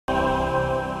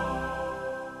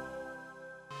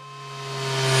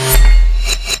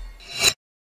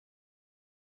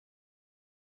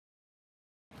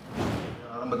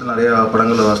காலகட்டத்தில் நிறையா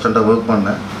படங்கள் அசிஸ்டண்ட்டாக ஒர்க்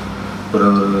பண்ணேன். ஒரு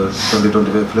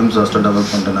 20-25 ஃபிலிம்ஸ் அசிஸ்டண்ட்டாக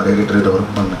ஒர்க் பண்ணிட்டேன். நிறைய எடிட்டர்கிட்ட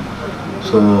ஒர்க் பண்ணேன்.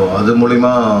 ஸோ அது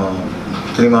மூலிமா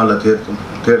சினிமாவில்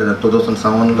தேடுதேன்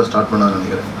 2007 ஸ்டார்ட் பண்ணான்னு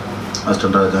நினைக்கிறேன்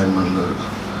அசிஸ்டண்ட்டாக ஜாயின் பண்ணது.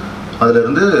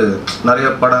 அதிலேருந்து நிறைய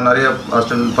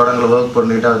அசிஸ்டன்ட் படங்களை ஒர்க்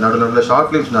பண்ணிவிட்டு அது நடுவில் ஷார்ட்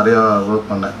ஃபிலிம்ஸ் நிறையா ஒர்க்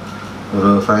பண்ணேன். ஒரு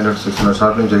 500-600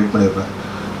 ஷார்ட் ஃபிலிம்ஸ் எடிட் பண்ணியிருப்பேன்.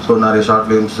 ஸோ நிறைய ஷார்ட்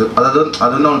ஃபிலிம்ஸ் அது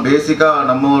வந்து பேசிக்காக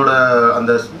நம்மளோட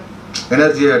அந்த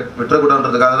எனர்ஜியை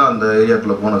விட்டுறக்கூடாதுன்றதுக்காக தான் அந்த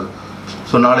ஏரியாக்குள்ளே போனது.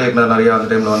 ஸோ நாளைக்கு நிறையா அந்த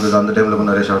டைமில் வந்தது. அந்த டைமில்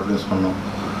நிறைய ஷார்ட் ஃபிலிம்ஸ் பண்ணோம்.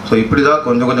 ஸோ இப்படி தான்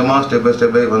கொஞ்சம் கொஞ்சமாக ஸ்டெப்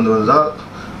பை வந்து தான்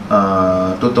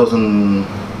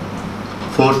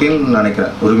 2014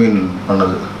 நினைக்கிறேன் உரிமையின்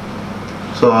பண்ணது.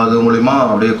 ஸோ அது மூலிமா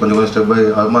அப்படியே கொஞ்சம் ஸ்டெப் பை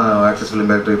அதுமா ஆக்சஸ் ஃபிலிம்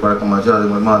ஃபேக்டரி பழக்கமாச்சு. அது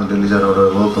மூலிமா அந்த டெல்லி சாரோட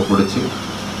ஒர்க்கை பிடிச்சி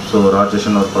ஸோ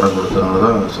ராஜேஷன் ஒரு படம் கொடுத்ததுனால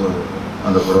தான் ஸோ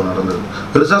அந்த படம் நடந்தது.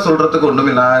 பெருசாக சொல்கிறதுக்கு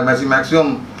ஒன்றுமே நான்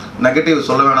மேக்ஸிமம் நெகட்டிவ்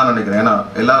சொல்ல வேணாம்னு நினைக்கிறேன். ஏன்னா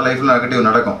எல்லா லைஃப்லையும் நெகட்டிவ்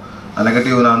நடக்கும்.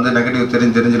 நெகட்டிவ் நான் வந்து நெகட்டிவ்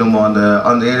தெரிஞ்சு நம்ம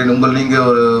அந்த ஏரியா உங்கள் நீங்கள்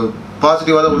ஒரு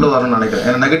பாசிட்டிவாக தான் உள்ளே வரணும்னு நினைக்கிறேன்.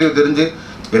 ஏன்னா நெகட்டிவ் தெரிஞ்சு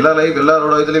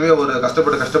எல்லாரோட இதுலேயுமே ஒரு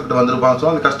கஷ்டப்பட்டு வந்திருப்பாங்க. ஸோ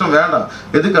அந்த கஷ்டம் வேண்டாம்.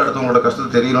 எதுக்கு அடுத்தவங்களோட கஷ்டத்தை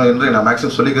தெரியணும் என்று நான்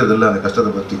மேக்ஸிமம் சொல்லிக்கிறது இல்லை அந்த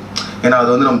கஷ்டத்தை பற்றி. ஏன்னா அது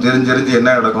வந்து நம்ம தெரிஞ்சு என்ன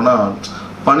நடக்கும்னா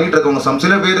பண்ணிகிட்டு இருக்கவங்க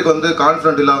சில பேருக்கு வந்து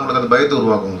கான்ஃபிடென்ட் இல்லாதவங்களுக்கு அந்த பயத்தை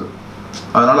உருவாக்குங்க.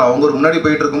 அதனால் அவங்க ஒரு முன்னாடி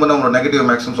போயிட்டு இருக்கும்போது அவங்களோட நெகட்டிவ்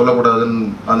மேக்ஸிமம் சொல்லக்கூடாதுன்னு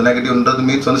அந்த நெகட்டிவ்ன்றது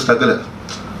மீன்ஸ் வந்து ஸ்ட்ரகிள்.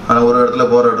 ஆனால் ஒரு இடத்துல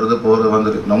போகிறது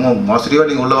வந்துட்டு நம்ம பாசிட்டிவாக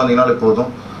நீங்கள் உள்ளே வந்தீங்கனாலே போதும்.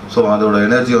 ஸோ அதோட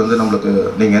எனர்ஜி வந்து நம்மளுக்கு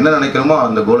நீங்கள் என்ன நினைக்கிறோமோ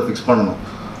அந்த கோலை ஃபிக்ஸ் பண்ணணும்.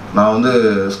 நான் வந்து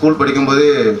ஸ்கூல் படிக்கும்போதே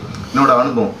என்னோடய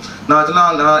அனுபவம் நான்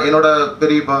ஆக்சுவலாக என்னோட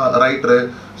பெரியப்பா ரைட்டரு,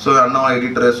 ஸோ அண்ணா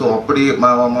எடிட்டரு, ஸோ அப்படி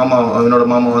என்னோட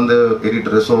மாமா வந்து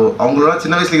எடிட்டரு. ஸோ அவங்களோட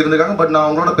சின்ன வயசுல இருந்திருக்காங்க. பட் நான்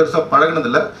அவங்களோட பெருசாக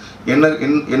பழகினதில்லை.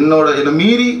 என்னை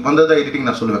மீறி வந்ததை எடிட்டிங்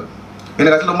நான் சொல்லுவேன்.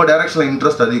 எனக்கு ஆக்சுவலாக ரொம்ப டேரக்ஷனில்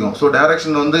இன்ட்ரெஸ்ட் அதிகம். ஸோ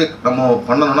டேரக்ஷன் வந்து நம்ம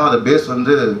பண்ணணும்னா அது பேஸ்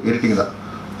வந்து எடிட்டிங் தான்.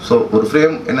 ஸோ ஒரு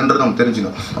ஃப்ரேம் என்னன்றது நம்ம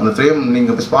தெரிஞ்சுக்கணும். அந்த ஃப்ரேம்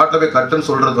நீங்கள் ஸ்பாட்டில் போய் கட்டுன்னு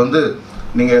சொல்கிறது வந்து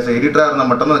நீங்கள் எடிட்டராக இருந்தால்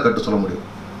மட்டும்தான் அதை கட்டு சொல்ல முடியும்.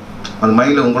 அந்த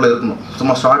மைண்டில் உங்களை இருக்கணும்.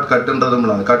 சும்மா ஷார்ட் கட்டுன்றதும்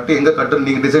இல்லை. அந்த கட்டு எங்கே கட்டுன்னு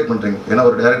நீங்கள் டிசைட் பண்ணுறீங்க. ஏன்னா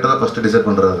ஒரு டேரக்டர் தான் ஃபஸ்ட்டு டிசைட்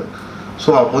பண்ணுறாரு. ஸோ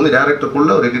அப்போ வந்து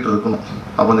டேரக்டருக்குள்ளே ஒரு எடிட்டர் இருக்கணும்.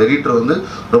 அப்போ அந்த எடிட்டர் வந்து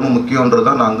ரொம்ப முக்கியன்றது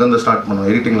தான் நான் அங்கேருந்து ஸ்டார்ட் பண்ணுவேன்.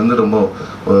 எடிட்டிங்லேருந்து ரொம்ப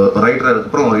ரைட்டராக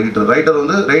அதுக்கப்புறம் ரைட்டர்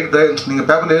வந்து நீங்கள்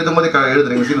பேப்பரில் எழுதும் போதே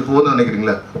எழுதுறீங்க சீன் போதுன்னு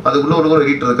நினைக்கிறீங்களா, அதுக்குள்ளே ஒரு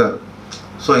எடிட்டர் இருக்காரு.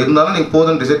 ஸோ இருந்தாலும் நீங்கள்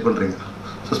போதுன்னு டிசைட் பண்ணுறீங்க.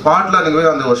 ஸோ ஸ்பாட்டில் நீங்கள்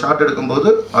போய் அந்த ஒரு ஷார்ட் எடுக்கும்போது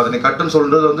அதை நீங்கள் கட்டுன்னு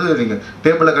சொல்கிறது வந்து நீங்கள்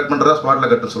டேபிளில் கட் பண்ணுறதா ஸ்பாட்டில்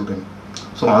கட்டுன்னு சொல்கிறீங்க.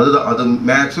 ஸோ அதுதான் அது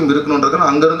மேக்ஸிமம் இருக்கணுன்றது.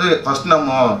 அங்கேருந்து ஃபஸ்ட் நம்ம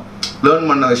லேர்ன்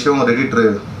பண்ண விஷயம் ஒரு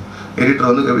எடிட்டர்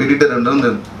வந்து எடிட்டர்ன்றது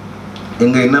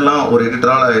எங்கே என்னெல்லாம் ஒரு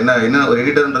எடிட்டரால் என்ன ஒரு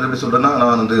எடிட்டர்ன்றது எப்படி சொல்கிறேன்னா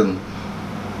நான் வந்து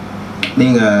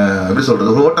நீங்கள் எப்படி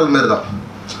சொல்கிறது ஹோட்டல் மாரி தான்.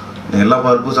 நீங்கள் எல்லா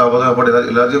பருப்பு சாப்பாடு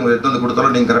எல்லாத்தையும் உங்கள் எடுத்து வந்து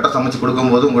கொடுத்தாலும் நீங்கள் கரெக்டாக சமைச்சு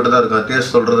கொடுக்கும்போது உங்கள்கிட்ட தான் இருக்குது.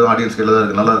 டேஸ்ட் சொல்கிறது ஆடியன்ஸ் கையில் தான்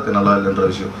இருக்குது. நல்லா இல்லைன்ற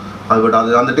விஷயம் அது. பட்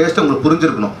அந்த டேஸ்ட்டை உங்களுக்கு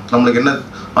புரிஞ்சிருக்கணும். நம்மளுக்கு என்ன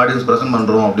ஆடியன்ஸ் ப்ரெசென்ட்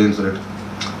பண்ணுறோம் அப்படின்னு சொல்லிட்டு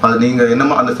அது நீங்கள்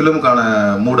என்னமா அந்த ஃபிலிமுக்கான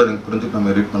மூடை நீங்கள் புரிஞ்சுட்டு நம்ம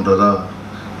எடிட் பண்ணுறதா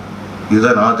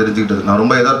இதுதான் நான் தெரிஞ்சுக்கிட்டது. நான்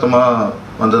ரொம்ப யதார்த்தமாக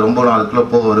வந்து நான் அதுக்குள்ளே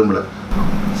போக விரும்பலை.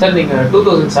 சார் நீங்கள்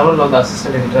 2007 வந்து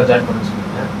அசிஸ்டன்ட் எடிட்டராக ஜாயின் பண்ண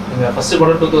சொன்னீங்க. நீங்கள் ஃபஸ்ட்டு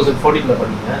படம் 2014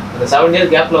 பண்ணீங்க. அந்த 7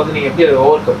 இயர் கேப்பில் வந்து நீங்கள் எப்படி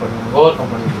ஓவர் கம்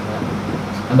பண்ணிட்டீங்க?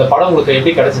 அந்த படம் உங்களுக்கு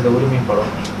எப்படி கிடைச்சது உரிமையின்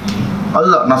படம்?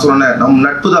 அதுதான் நான் சொன்னேன். நம்ம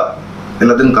நட்பு தான்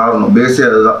எல்லாத்துக்கும் காரணம். பேஸே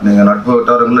அதுதான். நீங்கள் நட்பு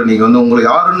வட்டாரங்களில் நீங்கள் வந்து உங்களை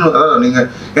யாருன்னு அதாவது நீங்கள்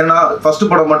ஏன்னா ஃபஸ்ட்டு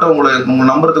படம் மட்டும் உங்களை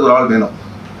நம்புறதுக்கு ஒரு ஆள் வேணும்.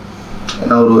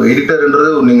 ஏன்னா ஒரு எடிட்டர்ன்றது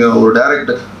நீங்கள் ஒரு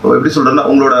டேரக்டர் எப்படி சொல்கிறேன்னா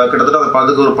உங்களோட கிட்டத்தட்ட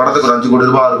அதுக்கு ஒரு படத்துக்கு ஒரு 5 கோடி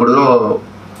ரூபா 6 கோடி ரூபா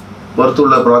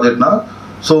ஒர்த்துள்ள ப்ராஜெக்ட்னா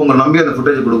ஸோ உங்களை நம்பி அந்த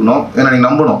ஃபுட்டேஜ் கொடுக்கணும். ஏன்னா நீங்கள்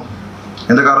நம்பணும்.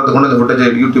 எந்த காரணத்துக்கு கொண்டு அந்த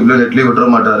ஃபுட்டேஜ் யூடியூப்ல நெட்லேயே விட்டுற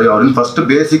மாட்டார் அப்படின்னு ஃபஸ்ட்டு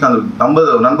பேசிக் அந்த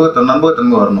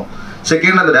நம்பகத்தன்மை வரணும்.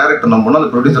 செகண்ட் அந்த டேரக்டர் நம்பணும், அந்த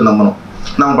ப்ரொடியூசர் நம்பணும்.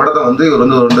 நம்ம படத்தை வந்து இவர்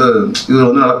வந்து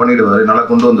நல்லா பண்ணிடுவார், நல்லா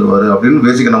கொண்டு வந்துடுவார் அப்படின்னு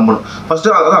பேசிக்காக நம்பணும்.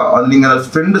 ஃபஸ்ட்டு அதான் அது நீங்கள்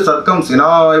ஃப்ரெண்டு சர்க்கம்ஸ்.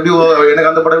 நான் எப்படி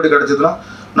எனக்கு அந்த படம் எப்படி கிடச்சிதுன்னா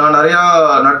நான் நிறையா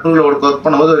நட்புகளை ஒர்க்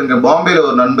பண்ணும்போது எங்கள் பாம்பேயில்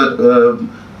ஒரு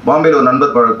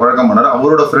நண்பர் பழக்கம் பண்ணார்.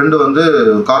 அவரோட ஃப்ரெண்டு வந்து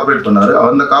கார்பரேட் பண்ணார்.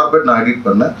 அந்த கார்பரேட் நான் எடிட்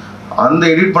பண்ணேன். அந்த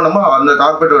எடிட் பண்ணும்போது அந்த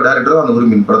கார்பரேட்டோட டேரக்டர் தான் அந்த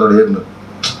உரிமையின் படத்தோட இயக்குனர்.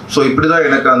 ஸோ இப்படி தான்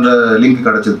எனக்கு அந்த லிங்க்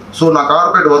கிடச்சிது. ஸோ நான்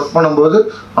கார்பரேட் ஒர்க் பண்ணும்போது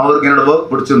அவருக்கு என்னோடய ஒர்க்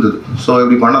பிடிச்சிருந்தது. ஸோ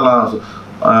இப்படி பண்ணலாம்,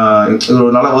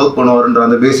 இவர் நல்லா ஒர்க் பண்ணுவாருன்ற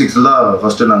அந்த பேசிக்ஸில் தான்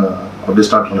ஃபஸ்ட்டு நாங்கள் அப்படி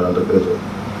ஸ்டார்ட் பண்ணது அந்த பேஜ்.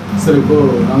 சார்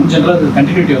இப்போது நம்ம ஜென்ரலாக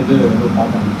கண்டினியூட்டி வந்து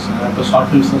பார்ப்போம் சார். இப்போ ஷார்ட்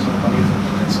ஃபிலிம்ஸ் தான் சார் பண்ணிட்டு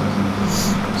இருக்கேன் சார்.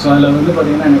 ஸோ அதில் வந்து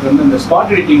பார்த்தீங்கன்னா எனக்கு வந்து இந்த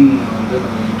ஸ்பாட் எடிட்டிங் வந்து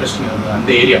கொஞ்சம் இன்ட்ரெஸ்டிங்காக இருந்தது. அந்த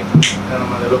ஏரியா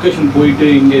நம்ம அந்த லொக்கேஷன் போயிட்டு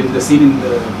இங்கே இந்த சீன் இந்த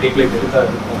டேக்கில் எடுத்தால்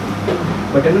இருக்கும்.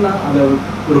 பட் என்னன்னா அதை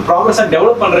ஒரு ப்ராக்ரஸாக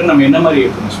டெவலப் பண்ணுறதுக்கு நம்ம என்ன மாதிரி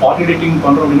இருக்கணும்? ஸ்பாட் எடிட்டிங்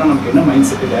பண்ணுறோம் அப்படின்னா நமக்கு என்ன மைண்ட்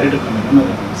செட்டு டேரக்டர் நம்ம என்ன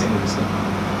மாதிரி செய்யறது சார்?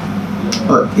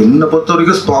 என்னை பொறுத்த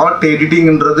வரைக்கும் ஸ்பாட்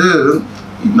எடிட்டிங்ன்றது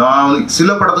நான் சில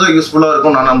படத்துக்கு யூஸ்ஃபுல்லாக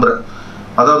இருக்கும் நான் நம்புகிறேன்.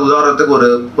 அதாவது உதாரணத்துக்கு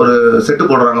ஒரு செட்டு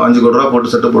போடுறாங்க, 5 கோடி ரூபா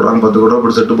போட்டு செட்டு போடுறாங்க, 10 கோடி ரூபா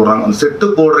போட்டு செட்டு போடுறாங்க. அந்த செட்டு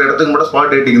போடுற இடத்துக்கு மட்டும்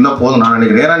ஸ்பாட் எடிட்டிங் தான் போதும் நான்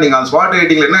நினைக்கிறேன். ஏன்னா நீங்கள் அந்த ஸ்பாட்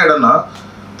எடிட்டிங்கில் என்ன இடம்னா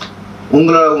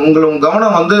உங்களோட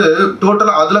கவனம் வந்து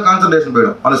டோட்டலாக அதில் கான்சன்ட்ரேஷன்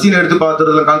போயிடும். அந்த சீனை எடுத்து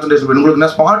பார்த்துறதுல கான்சன்ட்ரேஷன் போயிடும். உங்களுக்கு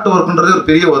என்ன ஸ்பாட் ஒர்க்குன்றது ஒரு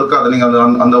பெரிய ஒர்க். அதை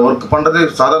நீங்கள் அந்த ஒர்க் பண்ணுறது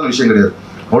சாதாரண விஷயம் கிடையாது.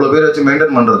 அவ்வளோ பேர் வச்சு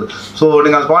மெயின்டைன் பண்ணுறது. ஸோ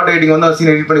நீங்கள் அந்த ஸ்பாட் எடிட்டிங் வந்து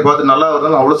சீன் எடிட் பண்ணி பார்த்து நல்லா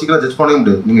வருதுன்னு அவ்வளோ சீக்கிரம் ஜட்ஜ் பண்ணவே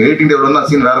முடியாது. நீங்கள் எடிட்டிங் டேபிள் வந்து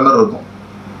சீன் வேறு மாதிரி இருக்கும்.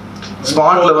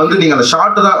 ஸ்பாட்டில் வந்து நீங்கள் அந்த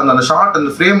ஷார்ட் தான் அந்த ஷார்ட்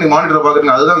அந்த ஃப்ரேம் நீங்கள் மானிட்டர்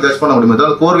பார்க்குறீங்க, அதுதான் ஜட்ஜ் பண்ண முடியும்.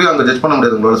 அதாவது கோர்வே அங்கே ஜட்ஜ் பண்ண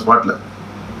முடியாது உங்களோட ஸ்பாட்டில்.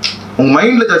 உங்கள்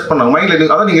மைண்டில் ஜட்ஜ் பண்ணாங்க. மைண்டில்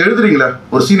நீங்கள் அதான் நீங்கள் எழுதுறீங்களா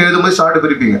ஒரு சீன் எழுதும்போது ஷார்ட்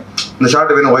பிரிப்பீங்க. இந்த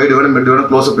ஷார்ட் வேணும், வைடு வேணும், மிட் வேணும்,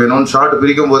 க்ளோஸ்அப் வேணும். ஷார்ட்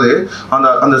பிரிக்கும் போது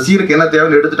அந்த சீனுக்கு என்ன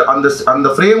தேவைன்னு எடுத்துட்டு அந்த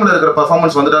ஃப்ரேமில் இருக்கிற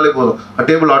பர்ஃபார்மன்ஸ் வந்துட்டாலே போதும்,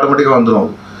 டேபிள் ஆட்டோமேட்டிக்காக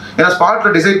வந்துடும். ஏன்னா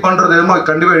ஸ்பாட்டில் டிசைட் பண்ணுறது எதுவும்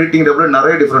கண்டிப்பாக எடிட்டிங் டேபிள்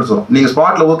நிறைய டிஃப்ரென்ஸ் வரும். நீங்கள்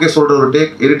ஸ்பாட்டில் ஓகே சொல்கிற ஒரு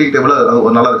டேக் எடிட்டிங் டேபிள்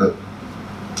அது நல்லா இருக்காது.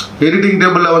 எடிட்டிங்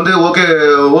டேபிளில் வந்து ஓகே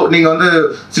நீங்கள் வந்து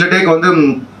சில டேக் வந்து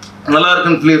நல்லா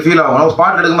இருக்குன்னு ஃபீல் ஆகும்.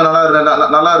 ஸ்பாட் எடுக்கும்போது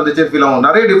நல்லா இருந்துச்சு ஃபீல் ஆகும்.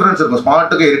 நிறைய டிஃப்ரென்ஸ் இருக்கும்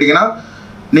ஸ்பாட்டுக்கு எடிட்டிங்னா.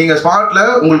 நீங்கள் ஸ்பாட்டில்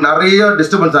உங்களுக்கு நிறைய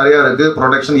டிஸ்டர்பன்ஸ் நிறையா இருக்குது.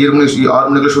 ப்ரொடக்ஷன் 6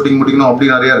 மணிக்குள்ள ஷூட்டிங் முடிக்கணும் அப்படி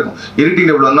நிறையா இருக்கும். எடிட்டிங்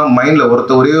டேபிள் வந்து மைண்டில்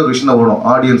ஒரே ஒரு விஷயம் தான் ஓடும்.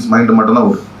 ஆடியன்ஸ் மைண்டு மட்டும்தான்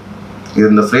ஓடும். இது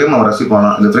இந்த ஃப்ரேம் அவன் ரசிப்பானா,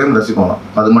 இந்த ஃப்ரேம் ரசிப்பானா,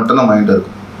 அது மட்டும்தான் மைண்டில்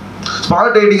இருக்கும்.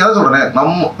 ஸ்பாட் எடிட்டிங் தான் சொல்கிறேன்.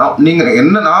 நீங்கள்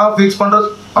என்ன நான் ஃபிக்ஸ் பண்ணுறது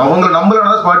அவங்க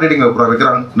நம்மளால ஸ்பாட் எடிட்டிங்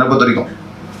வைக்கிறாங்க என்ன பொறுத்த வரைக்கும்.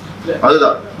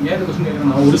 அதுதான்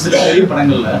ஒரு சில பெரிய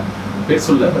படங்கள்ல பேர்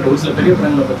சொல்ல, பட் ஒரு சில பெரிய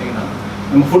படங்கள்ல பார்த்தீங்கன்னா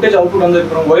நம்ம ஃபுட்டேஜ் அவுட்புட்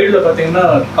வந்ததுக்கப்புறம் வைடில் பார்த்தீங்கன்னா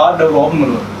கார் டோர் ஓப்பன்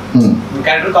பண்ணுவோம். ஒரு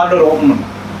கேரக்டர் கார் டோர் ஓப்பன் பண்ணுவோம்.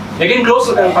 எகைன்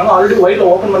க்ளோஸ்ல காமிப்பாங்க. ஆல்ரெடி வைடில்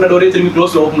ஓப்பன் பண்ண டோரே திரும்பி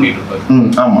க்ளோஸ்ல ஓப்பன் பண்ணிட்டு இருப்பாரு.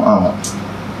 ஆமாம்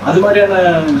அது மாதிரியான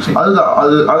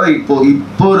அதான்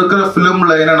இப்போ இருக்கிற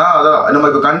ஃபிலிம்ல என்னன்னா அதான் நம்ம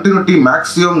இப்போ கண்டினியூட்டி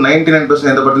மேக்ஸிமம்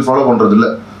 99% எந்த படத்தையும் ஃபாலோ பண்றது இல்லை.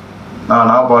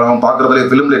 நான் பார்க்குறதுலே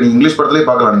ஃபிலிமில் நீங்கள் இங்கிலீஷ் படத்துலேயே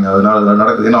பார்க்கலாம். நீங்கள் அதனால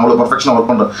நடக்குது. ஏன்னா அவ்வளோ பர்ஃபெக்ஷனாக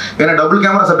ஒர்க் பண்ணுறோம். ஏன்னா டபுள்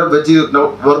கேமரா செட்டப் வச்சு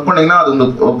ஒர்க் பண்ணிங்கன்னா அது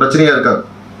உங்களுக்கு பிரச்சனையாக இருக்காது.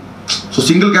 ஸோ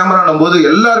சிங்கிள் கேமரானும் போது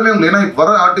எல்லாருமே உங்களுக்கு ஏன்னா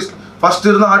வர ஆர்டிஸ்ட் ஃபர்ஸ்ட்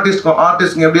இருந்தால்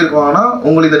ஆர்டிஸ்ட்ங்க எப்படி இருக்குவாங்கன்னா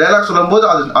உங்களுக்கு இந்த டைலாக் சொல்லும் போது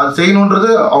அது செய்யணுன்றது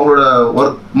அவங்களோட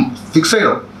ஒர்க் ஃபிக்ஸ்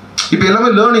ஆகிடும். இப்போ எல்லாமே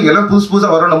லேர்னிங் எல்லாம்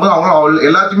புதுசாக வரணும் போது அவங்க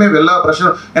எல்லாத்தையுமே எல்லா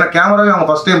ப்ரெஷர் ஏன்னா கேமராவே அவங்க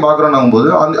ஃபஸ்ட் டைம் பார்க்குறோம் போது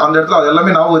அந்த இடத்துல அது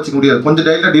எல்லாமே ஞாபகம் வச்சுக்க முடியாது. கொஞ்சம்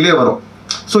டைலாக டிலே வரும்.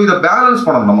 ஸோ இதை பேலன்ஸ்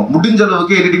பண்ணணும். நம்ம முடிஞ்ச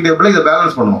அளவுக்கு எடிட்டிங் டேபிளில் இதை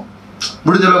பேலன்ஸ் பண்ணணும்.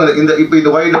 முடிஞ்ச அளவுக்கு இப்போ இந்த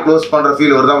வைடில் க்ளோஸ் பண்ணுற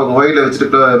ஃபீல் வருது, அவங்க வைடில்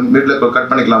வச்சுட்டு மிட்ல கட்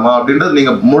பண்ணிக்கலாமா அப்படின்றது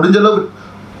நீங்கள் முடிஞ்ச அளவுக்கு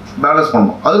பேலன்ஸ்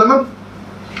பண்ணணும். அது இல்லாமல்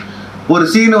ஒரு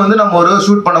சீனை வந்து நம்ம ஒரு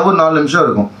ஷூட் பண்ணும்போது 4 நிமிஷம்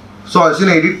இருக்கும். ஸோ அந்த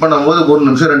சீனை எடிட் பண்ணும்போது 1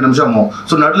 நிமிஷம் 2 நிமிஷம் ஆகும்.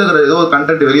 ஸோ நடுவில் இருக்கிற ஏதோ ஒரு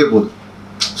கண்டென்ட் வெளியே போகுது.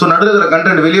 ஸோ நடுவில் இருக்கிற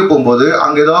கண்டென்ட் வெளியே போகும்போது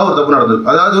அங்கே ஏதாவது ஒரு தப்பு நடந்தது.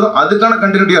 அதாவது அதுக்கான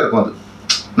கண்டினியூட்டியாக இருக்கும். அது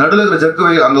நடுவில் இருக்கிற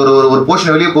ஜக்கு அந்த ஒரு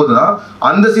போர்ஷன் வெளியே போகுதுன்னா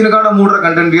அந்த சீனுக்கான மூடுற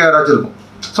கண்டென்ட்டியாக யாராச்சும் இருக்கும்.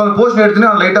 ஸோ அந்த போர்ஷன்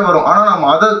எடுத்துன்னா அது லைட்டாக வரும். ஆனால்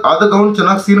நம்ம அதை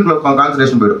கவனிச்சோன்னா சீனுக்குள்ள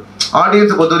கான்சன்ட்ரேஷன் போயிடும்.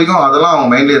 ஆடியன்ஸை பொறுத்த வரைக்கும் அதெல்லாம் அவங்க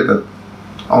மைண்ட்லேயே இருக்காது.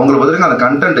 அவங்களை பொறுத்த வரைக்கும் அந்த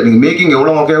கண்டென்ட் நீங்கள் மேக்கிங்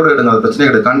எவ்வளோ மொக்கையோட எடுங்க, அது பிரச்சனை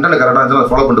கிடையாது. கண்டென்ட் கரெக்டாக இருந்துச்சுன்னா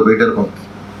அதை ஃபாலோ பண்ணிட்டு போயிட்டே இருக்கும்.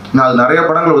 நான் அது நிறைய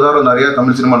படங்கள் உதாரணம் நிறைய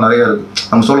தமிழ் சினிமா நிறையா இருக்குது.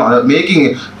 நம்ம சொல்லலாம் அது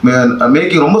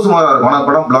மேக்கிங் ரொம்ப சுமாராக இருக்கும். ஆனால்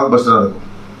படம் பிளாக் பஸ்டராக இருக்கும்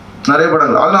நிறைய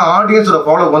படங்கள். அதெல்லாம் ஆடியன்ஸோட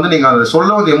ஃபாலோ வந்து நீங்கள் அதை சொல்ல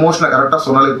வந்து எமோஷனை கரெக்டாக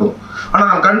சொன்னாலே போதும். ஆனால்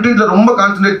நம்ம கண்ட்ரியில் ரொம்ப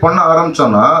கான்சன்ட்ரேட் பண்ண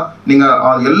ஆரம்பித்தோன்னா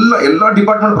நீங்கள் எல்லா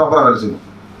டிபார்ட்மெண்ட் ப்ராப்பராக வேலை செய்யணும்.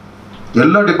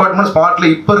 எல்லா டிபார்ட்மெண்ட் ஸ்பாட்டில்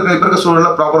இப்போ இருக்க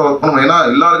சூழலில் ப்ராப்பராக ஒர்க் பண்ணணும். ஏன்னா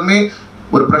எல்லாருக்குமே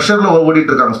ஒரு ப்ரெஷரில்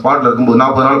ஓடிட்டு இருக்காங்க. ஸ்பாட்டில் இருக்கும்போது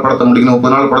 40 நாள் படத்தை முடிக்கணும்,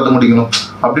 30 நாள் படத்தை முடிக்கணும்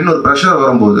அப்படின்னு ஒரு ப்ரெஷர்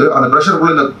வரும்போது அந்த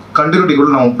ப்ரெஷருக்குள்ளே இந்த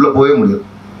கண்டினியூட்டிக்குள்ளே நம்ம உள்ளே போகவே முடியாது.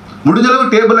 முடிஞ்ச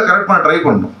அளவுக்கு டேபிளை கரெக்ட் பண்ண ட்ரை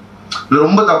பண்ணணும். இல்லை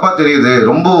ரொம்ப தப்பாக தெரியுது,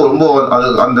 ரொம்ப ரொம்ப அது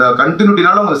அந்த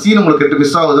கண்டினியூட்டினால அந்த சீன் உங்களுக்கு கெட்டு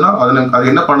மிஸ் ஆகுதுன்னா அது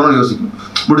என்ன பண்ணணும்னு யோசிக்கணும்.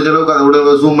 முடிஞ்ச அளவுக்கு அதை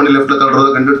விட ஜூம் பண்ணி லெஃப்ட்டில்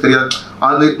தள்ளுறது கண்டினியூட்டி தெரியாது.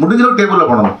 அது முடிஞ்ச அளவுக்கு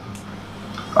டேபிளில் பண்ணணும்.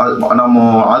 அது நம்ம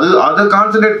அதை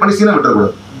கான்சன்ட்ரேட் பண்ணி சீனை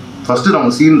விட்டுறக்கூடாது. ஃபஸ்ட்டு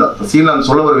நம்ம சீனில் அந்த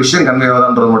சொல்ல ஒரு விஷயம் கன்வே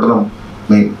ஆகுதான்றது மட்டும் தான்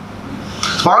மெயின்.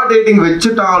 ஸ்பாட் எடிட்டிங்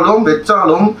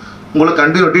வச்சாலும் உங்களுக்கு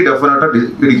கண்டினியூட்டி டெஃபினட்டாக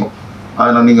இடிக்கும்.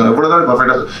 அதை நீங்கள் எவ்வளோதான்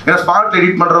பர்ஃபெக்டாக ஏன்னா ஸ்பாட்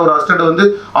எடிட் பண்ணுற ஒரு அசிஸ்டன்ட் வந்து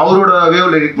அவரோட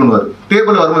வேவில் எடிட் பண்ணுவார்.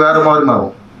 டேபிள் வரும்போது வேறு மாதிரி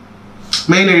மாறும்.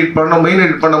 மெயின் எடிட்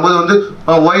பண்ணும்போது வந்து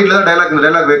ஒயிடில் தான்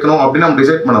டைலாக் வைக்கணும் அப்படின்னு நம்ம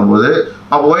டிசைட் பண்ணும்போது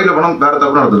அப்போ ஒயிடில் பண்ணோம் வேறு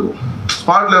தப்பு நடந்திருக்கும்.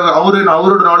 ஸ்பாட்டில்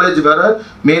அவரோட நாலேஜ் வேறு,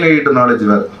 மெயின் எடிட்டர் நாலேஜ்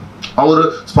வேறு. அவர்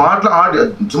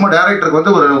ஸ்பாட்டில் சும்மா டேரக்டருக்கு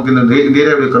வந்து இந்த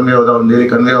ஏரியா கன்வே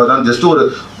ஆகுதான் ஜஸ்ட்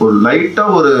ஒரு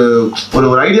லைட்டாக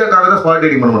ஒரு ஐடியாக்காக தான் ஸ்பாட்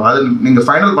எடிட்டிங் பண்ணணும். அது நீங்கள்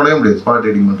ஃபைனல் பண்ணவே முடியாது ஸ்பாட்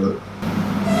எடிட்டிங் பண்ணுறது.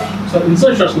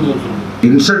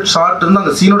 இன்சர்ட் ஷாட் வந்து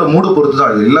அந்த சீனோட மூடை பொறுத்து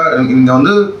தான். இல்லை இங்கே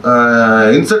வந்து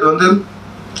இன்சர்ட் வந்து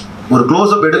ஒரு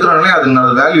க்ளோஸ்அப் எடுக்கிறாங்களே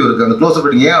அது வேல்யூ இருக்குது. அந்த க்ளோஸ்அப்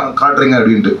எடுங்க ஏன் காட்டுறீங்க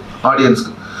அப்படின்ட்டு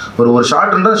ஆடியன்ஸ்க்கு ஒரு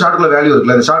ஷார்ட்ன்ற ஷார்ட்டுக்குள்ள வேல்யூ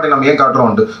இருக்குல்ல. அந்த ஷார்ட்டை நம்ம ஏன்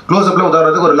காட்டுறோம்ட்டு க்ளோஸ்அப்பில்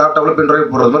உதாரணத்துக்கு ஒரு லேப்டாப்பில்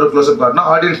பின்ட்ரைவ் போடுறது மாதிரி க்ளோஸ்அப் காட்டினா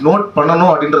ஆடியன்ஸ் நோட்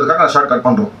பண்ணணும் அப்படின்றதுக்காக அந்த ஷார்ட் கட்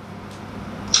பண்ணுறோம்.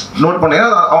 நோட் பண்ணீங்க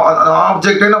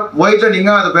ஆப்ஜெக்ட் ஒயிட்டில்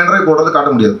நீங்கள் அது பென்ட்ரைவ் போடுறது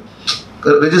காட்ட முடியாது,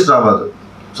 ரெஜிஸ்டர் ஆகாது.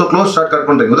 ஸோ க்ளோஸ் ஷாட் கட்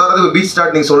பண்ணுறீங்க. உதாரணத்துக்கு பீச்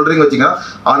ஷாட் நீங்கள் சொல்கிறீங்க வச்சிங்கன்னா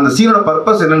அந்த சீனோட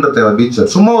பர்பஸ் என்னன்ற தேவை. பீச்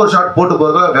ஷாட் சும்மா ஒரு ஷாட் போட்டு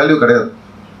போகிறதுல வேல்யூ கிடையாது.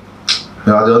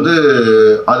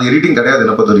 அது எடிட்டிங் கிடையாது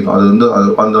என்னை பொறுத்த வரைக்கும். அது வந்து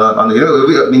அந்த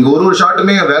நீங்கள் ஒரு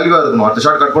ஷாட்டுமே வேல்யூவாக இருக்கணும். அடுத்த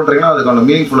ஷாட் கட் பண்ணுறீங்கன்னா அதுக்கான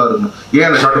மீனிங்ஃபுல்லாக இருக்கணும். ஏன்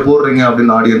அந்த ஷாட்டை போடுறீங்க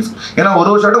அப்படின்னு ஆடியன்ஸ். ஏன்னா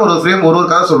ஒரு ஷாட்டும் ஒரு ஃப்ரேம் ஒரு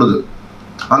கதை சொல்லுது.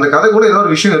 அந்த கதைக்குள்ள ஏதோ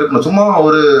ஒரு விஷயம் இருக்கணும். சும்மா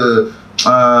ஒரு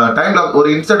டைம்ல ஒரு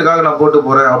இன்ஸ்டன்ட்டுக்காக நான் போட்டு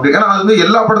போறேன் அப்படி. ஏன்னா அது வந்து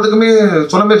எல்லா படத்துக்குமே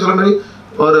சொல்ல மாதிரி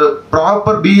ஒரு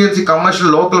ப்ராப்பர் பிஎன்சி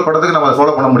கமர்ஷியல் லோக்கல் படத்துக்கு நம்ம அதை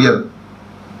ஃபாலோ பண்ண முடியாது.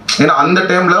 ஏன்னா அந்த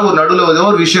டைம்ல ஒரு நடுவில் ஏதோ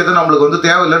ஒரு விஷயத்த நம்மளுக்கு வந்து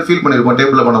தேவையில்லைன்னு ஃபீல் பண்ணியிருப்போம்.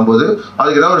 டேபிளில் பண்ணும்போது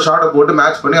அதுக்கு ஏதாவது ஒரு ஷார்ட்டை போட்டு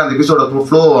மேட்ச் பண்ணி அந்த எபிசோட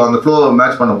அந்த ஃப்ளோ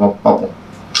மேட்ச் பண்ண பார்ப்போம்.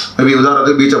 மேபி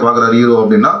உதாரணத்துக்கு பீச்சை பார்க்குறாரு ஹீரோ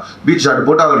அப்படின்னா பீச் ஷார்ட்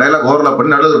போட்டு அதை டைலாக் ஓவர்லாப்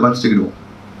பண்ணி நடுவில் ஒரு பஞ்ச் டிக்கிடுவோம்.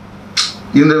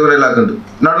 இந்த டைலாக்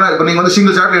நடுவில் இப்போ நீங்கள் வந்து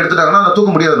சிங்கிள் ஷார்ட்டில் எடுத்துட்டாங்கன்னா அதை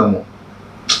தூக்க முடியாது. நம்ம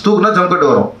தூக்குனா ஜம்ப் கட்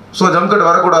வரும். ஸோ ஜம்ப் கட்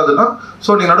வரக்கூடாதுன்னா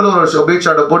ஸோ நீங்கள் நடுவில் ஒரு பீச்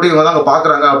ஷார்ட்டை போட்டு இவங்க தான் அங்கே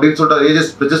பார்க்குறாங்க அப்படின்னு சொல்லிட்டு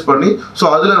அட்ஜஸ்ட் பண்ணி ஸோ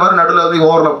அதில் வர நடுவில் வந்து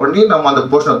ஓவர்லாப் பண்ணி நம்ம அந்த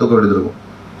போர்ஷனை தூக்க வேண்டியிருக்கும்.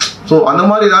 ஸோ அந்த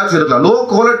மாதிரி ஏதாச்சும் இருக்கலாம். லோ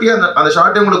குவாலிட்டியாக அந்த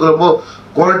ஷார்ட்டே உங்களுக்கு ரொம்ப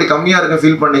குவாலிட்டி கம்மியாக இருக்குன்னு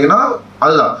ஃபீல் பண்ணீங்கன்னா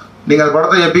அதுதான் நீங்கள் அந்த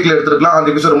படத்தை எப்பிக்கில் எடுத்துருக்கலாம். அந்த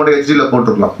எபிசோட் மட்டும் ஹெச்டியில்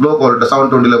போட்டுருக்கலாம். Low quality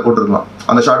 720 போட்டுருக்கலாம்.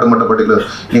 அந்த ஷார்ட்டை மட்டும் பர்டிகுலர்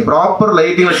நீங்கள் ப்ராப்பர்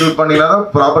லைட்டிங்கில் ஷூட் பண்ணிங்கன்னா தான்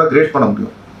ப்ராப்பராக கிரேட் பண்ண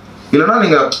முடியும். இல்லைனா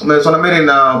நீங்கள் சொன்ன மாதிரி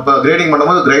நான் இப்போ கிரேடிங்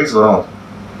பண்ணும்போது கிரைன்ஸ் வரும்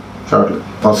ஷார்ட்டில்.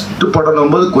 ஃபஸ்ட்டு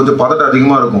படம் போது கொஞ்சம் பதட்டம்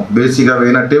அதிகமாக இருக்கும் பேசிக்காக.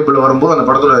 ஏன்னா டேபிள் வரும்போது அந்த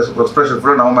படத்தோட எக்ஸ்பிரஷன்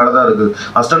ஃபுல்லாக நம்ம மேலே தான் இருக்குது.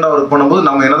 அசிஸ்டண்டாக ஒர்க் பண்ணும்போது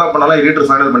நம்ம என்ன தான் பண்ணாலும் எடிட்டர்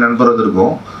ஃபைனல் பண்ணி அனுப்புறது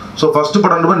இருக்கும். ஸோ ஃபஸ்ட்டு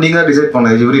படம் நீங்கள் தான் டிசைட்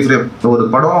பண்ணணும் எவ்ரி ஃப்ரேம். ஒரு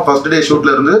படம் ஃபஸ்ட் டே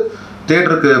ஷூட்டில் இருந்து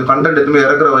தியேட்டருக்கு கண்டென்ட் எதுவுமே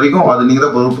இறக்குற வரைக்கும் அது நீங்கள்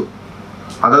தான் பொறுப்பு.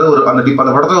 அதாவது ஒரு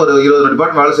அந்த படத்தை ஒரு 20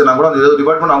 டிபார்ட்மெண்ட் வேலை செய்யலாம் கூட அந்த 20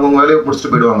 டிபார்ட்மெண்ட் அவங்க வேலையை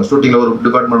முடிச்சுட்டு போயிடுவாங்க. ஷூட்டிங்கில் ஒரு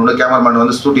டிபார்ட்மெண்ட் வந்து கேமராமேன்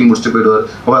வந்து ஷூட்டிங் முடிச்சுட்டு போயிடுவார்.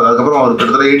 அதுக்கப்புறம் அவர்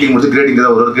கிட்டத்தட்ட எடிட்டிங் முடிச்சு கிரேடிங்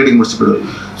தான் ஒரு கிரேடிங் முடிச்சுட்டு போயிடுவார்.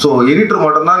 ஸோ எடிட்டர்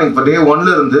மட்டும் தான் நீங்கள் இப்போ டே 1ல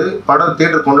இருந்து படம்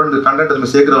தியேட்டர் கொண்டு வந்து கண்டென்ட்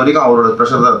எதுவுமே சேர்க்குற வரைக்கும் அவரோட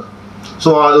ப்ரெஷர் தான் இருக்கும். ஸோ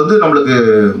அது வந்து நம்மளுக்கு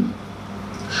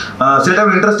சில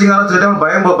டைம் இன்ட்ரெஸ்டிங்கான சில டைம்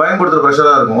பயன்படுத்துகிற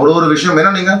ப்ரெஷராக இருக்கும். ஒரு விஷயம்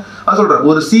ஏன்னா நீங்கள் அது சொல்கிறேன்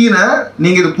ஒரு சீனை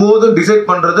நீங்கள் இது போதும் டிசைட்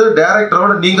பண்ணுறது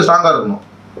டேரக்டரோட நீங்கள் ஸ்ட்ராங்காக இருக்கணும்.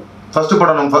 ஃபர்ஸ்ட்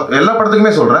படம் நம்ம எல்லா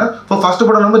படத்துக்குமே சொல்கிறேன். இப்போ ஃபர்ஸ்ட்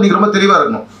படம் நம்ம நீங்கள் ரொம்ப தெளிவாக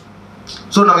இருக்கணும்.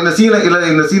 ஸோ நம்ம இந்த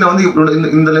சீனை வந்து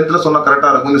இந்த லென்த்தில் சொன்னால்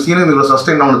கரெக்டாக இருக்கும். இந்த சீனை இவ்வளோ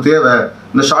சஸ்டெயின் நம்மளுக்கு தேவை.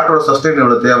 இந்த ஷார்ட்டோட சஸ்டெயின்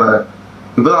இவ்வளோ தேவை.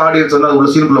 இப்போ தான் ஆடியன்ஸ் வந்து உள்ள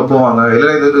சீனுக்குள்ளே போவாங்க.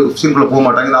 இல்லை இந்த சீனுக்குள்ளே போக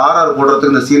மாட்டாங்க. இந்த ஆர்ஆர்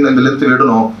போடுறதுக்கு இந்த சீன் இந்த லென்த்து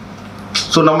விடணும்.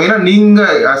 ஸோ நம்ம ஏன்னா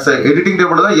நீங்கள் ஆஸ் எடிட்டிங்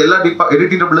டேபிள் தான்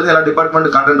எடிட்டிங் டேபிள் எல்லா டிபார்ட்மெண்ட்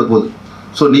கண்டென்ட் போகுது.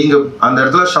 ஸோ நீங்கள் அந்த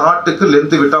இடத்துல ஷார்ட்டுக்கு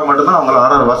லென்த்து விட்டால் மட்டும்தான் அவங்கள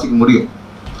ஆர்ஆர் வாசிக்க முடியும்.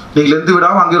 நீங்கள் லென்த்து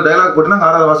விடாமல் அங்கே ஒரு டைலாக் போட்டுனா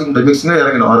ஆர்ஆர் வாசிக்க முடியும். மிக்சிங்காக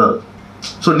இறங்கணும் ஆர்ஆர்.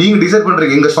 ஸோ நீங்கள் டிசைட்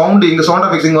பண்ணுறீங்க இங்கே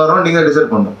சவுண்ட் மிக்சிங் வரோம் நீங்கள் டிசைட்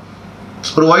பண்ணணும்.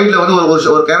 ஒரு ஒயிட்ல வந்து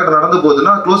ஒரு கேரக்டர் நடந்து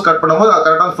போகுதுன்னா க்ளோஸ் கட் பண்ணும்போது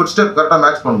கரெக்டான ஃபுட் ஸ்டெப் கரெக்டாக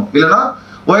மேட்ச் பண்ணணும். இல்லைனா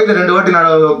ஒயிட்ல 2 வாட்டி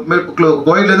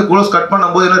ஒயிட்லேருந்து க்ளோஸ் கட்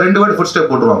பண்ணும்போது இல்லை 2 வாட்டி ஃபுட் ஸ்டெப்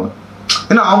போட்டுருவாங்க.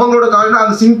 ஏன்னா அவங்களோட காலையில்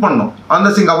அந்த சிங்க் பண்ணணும். அந்த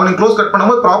சிங்க் அப்போ நீங்கள் க்ளோஸ் கட்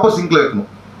பண்ணும்போது ப்ராப்பர் சிங்கில் வைக்கணும்.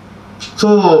 ஸோ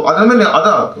அதுமாதிரி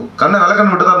அதான் கண்ணை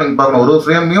விளக்கண்ணு விட்டு தான் நீங்கள் பார்க்கணும். ஒரு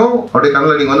ஃப்ரேமையும் அப்படியே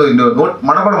கண்ணில் நீங்கள் வந்து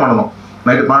மனப்பாடம் பண்ணணும்.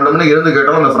 நைட்டு 12 மணிக்கு இருந்து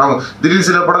கேட்டாலும் அந்த ஃப்ராம் திடீர்னு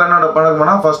சில படம் என்ன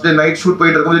பண்ணா ஃபர்ஸ்ட் டே நைட் ஷூட்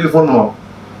போயிட்டு இருக்கும் திடீர்னு ஃபோன் பண்ணுவோம்.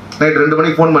 நைட் 2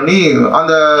 மணிக்கு ஃபோன் பண்ணி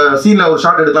அந்த சீனில் ஒரு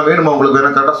ஷார்ட் எடுக்கலாம் வேணுமா உங்களுக்கு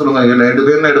வேணும் கரெக்டாக சொல்லுங்கள். இல்லை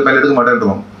வேணும் எடுப்பேன் எடுக்க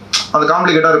மாட்டேன்ருவோம். அது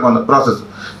காம்ப்ளிகேட்டாக இருக்கும் அந்த ப்ராசஸ்.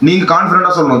 நீங்கள்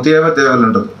கான்ஃபிடென்ட்டாக சொல்லணும்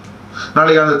தேவையில்லைன்றது.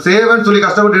 நாளைக்கு அந்த தேவைன்னு சொல்லி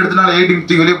கஷ்டப்பட்டு எடுத்துனால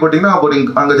 18 வெளியே போட்டிங்கன்னா அப்போ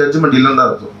நீங்கள் அங்கே ஜட்ஜ்மெண்ட் இல்லைன்னு தான்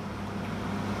இருக்கும்.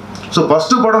 ஸோ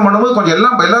ஃபர்ஸ்ட் படம் பண்ணும்போது கொஞ்சம்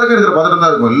எல்லாருக்கும் இருக்கிற பதட்டம்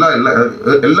தான் இருக்கும்.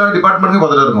 எல்லா டிபார்ட்மெண்ட்டுக்கும்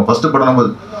பதட்டம் இருக்கும் ஃபர்ஸ்ட் படம்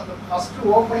பண்ணும்போது.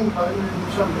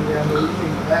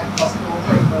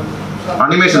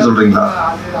 அனிமேஷன் சொல்றீங்களா?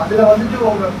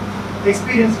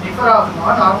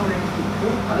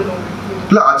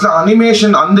 இல்ல ஆக்சுவலா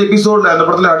அனிமேஷன் அந்த எபிசோட்ல அந்த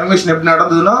படத்துல அனிமேஷன் எப்படி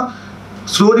நடந்ததுன்னா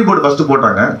ஸ்டோரி போர்டு ஃபர்ஸ்ட்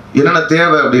போட்டாங்க. என்னென்ன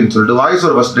தேவை அப்படின்னு சொல்லிட்டு வாய்ஸ்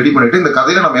ஒரு ஃபர்ஸ்ட் ரெடி பண்ணிட்டு இந்த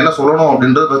கதையில நம்ம என்ன சொல்லணும்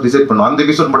அப்படின்றத ஃபர்ஸ்ட் டிசைட் பண்ணோம். அந்த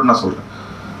எபிசோட் மட்டும் நான் சொல்றேன்.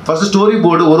 ஃபர்ஸ்ட் ஸ்டோரி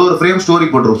போர்டு ஒரு ஃப்ரேம் ஸ்டோரி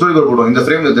போடுவோம். இந்த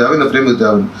ஃப்ரேம் இது தேவை இந்த ஃப்ரேம் இது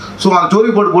தேவை. ஸோ அந்த ஸ்டோரி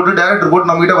போர்டு போட்டு டேரக்டர் போட்டு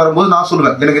நம்ம கிட்ட வரும்போது நான்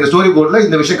சொல்லுவேன் எனக்கு இந்த ஸ்டோரி போர்டில்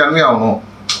இந்த விஷயம் கன்வே ஆகணும்.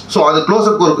 ஸோ அது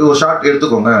க்ளோஸ்அப் ஒரு ஷார்ட்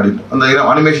எடுத்துக்கோங்க அப்படின்னு அந்த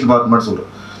அனிமேஷன் பார்ட் மட்டும் சொல்கிறேன்.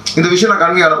 இந்த விஷயம் நான்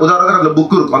கன்வே ஆகணும். உதாரணத்துக்கு அந்த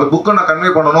புக் இருக்கும். அந்த புக்கை நான்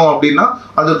கன்வே பண்ணணும் அப்படின்னா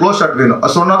அது க்ளோஸ் ஷார்ட் வேணும்.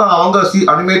 அது சொன்னால் தான் அவங்க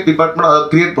அனிமேட் டிபார்ட்மெண்ட் அதை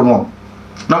கிரியேட் பண்ணுவாங்க.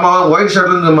 நம்ம ஒயிட்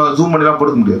ஷார்ட்ல நம்ம ஜூம் பண்ணிலாம்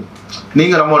கொடுக்க முடியாது.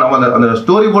 நீங்கள் நம்ம அந்த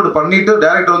ஸ்டோரி போர்டு பண்ணிட்டு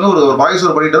டேரக்டர் வந்து ஒரு வாய்ஸ்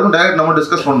ஓவர் பண்ணிட்டு இருக்கும். டேரக்ட் நம்ம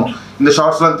டிஸ்கஸ் பண்ணணும். இந்த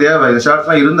ஷார்ட்ஸ்லாம் தேவை. இந்த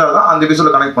ஷார்ட்ஸ்லாம் இருந்தால் தான் அந்த எபிசோட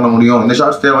கனெக்ட் பண்ண முடியும். இந்த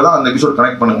ஷார்ட்ஸ் தேவை தான் அந்த எபிசோட்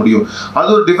கனெக்ட் பண்ண முடியும். அது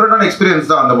ஒரு டிஃப்ரெண்டான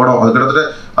எக்ஸ்பீரியன்ஸ் தான் அந்த படம். அது கிட்டத்தட்ட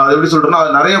அது எப்படி சொல்கிறோன்னா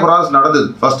அது நிறைய ப்ராசஸ் நடந்தது.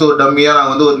 ஃபர்ஸ்ட் ஒரு டம்மியாக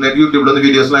நாங்கள் வந்து ஒரு யூடியூப்ல வந்து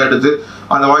வீடியோஸ்லாம் எடுத்து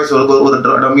அந்த வாய்ஸ் ஒரு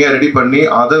டம்மியாக ரெடி பண்ணி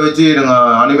அதை வச்சு நாங்கள்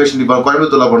அனிமேஷன் இப்போ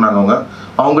கோயம்புத்தூர்ல பண்ணாங்க.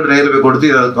 அவங்ககிட்ட நேரில் போய் கொடுத்து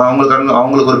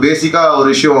அவங்களுக்கு ஒரு பேசிக்காக ஒரு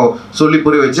விஷயம் சொல்லி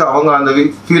புரிய வச்சு அவங்க அந்த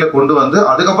ஃபீலை கொண்டு வந்து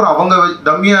அதுக்கப்புறம் அவங்க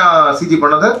டம்மியாக சிஜி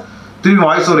பண்ணதை திரும்பி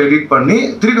வாய்ஸ் ஓவர் எடிட் பண்ணி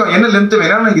திரும்பி என்ன லென்த்து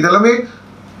வேணும் இதெல்லாமே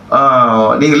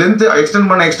நீங்கள் லென்த்து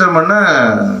எக்ஸ்டெண்ட் பண்ண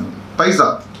பைசா.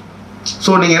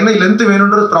 ஸோ நீங்கள் என்ன லென்த்து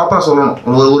வேணுன்றது ப்ராப்பராக சொல்லணும்.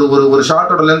 ஒரு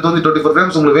ஷார்ட்டோட லென்த் வந்து 24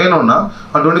 ஃப்ரேம்ஸ் உங்களுக்கு வேணும்னா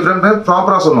அந்த 20 ஃப்ரேம்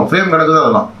ப்ராப்பராக சொல்லணும். ஃப்ரேம் கணக்கு தான்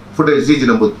அதெல்லாம் ஃபுட்டேஜ் சிஜி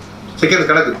நம்பது செகண்ட்ஸ்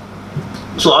கணக்கு.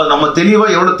 ஸோ அது நம்ம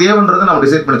தெளிவாக எவ்வளோ தேவைன்றதை நம்ம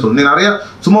டிசைட் பண்ணி சொல்லணும். நீங்கள் நிறைய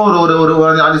சும்மா ஒரு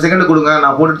 5 செகண்ட் கொடுங்க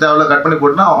நான் போட்டு தேவையில்ல கட் பண்ணி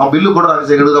போட்டுனா பில்லு போட்டு 5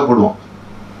 செகண்ட் தான் போடுவோம்.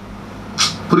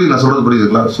 புரியுது நான் சொல்கிறது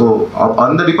புரியுதுங்களா? ஸோ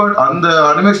அந்த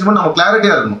அனிமேஷன் நம்ம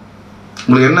கிளாரிட்டியாக இருக்கணும்.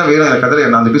 உங்களுக்கு என்ன வேணும் அந்த கதையில்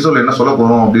என்ன அந்த எபிசோடில் என்ன சொல்ல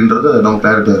போகிறோம் அப்படின்றது நம்ம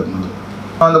கிளாரிட்டியாக இருக்கணும்.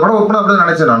 அந்த படம் ஒர்க் பண்ண அப்படியே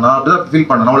நினச்சேன் நான் அப்படி தான் ஃபீல்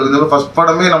பண்ணேன். நம்மளுக்கு இந்த ஃபர்ஸ்ட்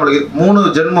படமே நம்மளுக்கு 3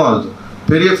 ஜென்மம் ஆகுது,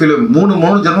 பெரிய ஃபிலிம்,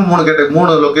 3 ஜென்மம்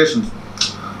 3 லொக்கேஷன்ஸ்.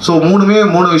 ஸோ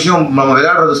 3 விஷயம் நம்ம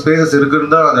விளையாடுறது ஸ்பேசஸ்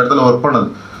இருக்குன்னு தான் அந்த இடத்துல ஒர்க் பண்ணது.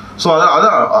 ஸோ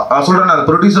அதான் சொல்கிறேன், அந்த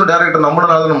ப்ரொடியூசர் டேரக்டர்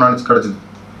நம்பினால தான் நம்ம நினச்சி கிடச்சிது.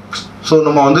 ஸோ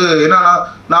நம்ம வந்து என்னன்னா,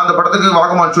 நான் அந்த படத்துக்கு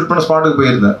வாகமான் ஷூட் பண்ண ஸ்பாட்டுக்கு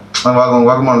போயிருந்தேன்.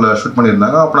 வாகமானில் ஷூட்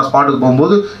பண்ணியிருந்தாங்க. அப்போ நான் ஸ்பாட்டுக்கு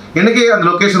போகும்போது எனக்கே அந்த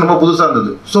லொக்கேஷன் ரொம்ப புதுசாக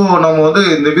இருந்தது. ஸோ நம்ம வந்து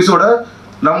இந்த எபிசோட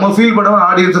நம்ம ஃபீல் பண்ணாமல்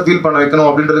ஆடியன்ஸை ஃபீல் பண்ண வைக்கணும்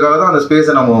அப்படின்றதுக்காக தான் அந்த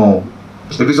ஸ்பேஸை நம்ம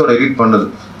எபிசோட எடிட் பண்ணது.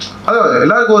 அதாவது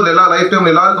எல்லாருக்கும் எல்லா லைஃப்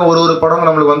டைம் எல்லாருக்கும் ஒரு படம்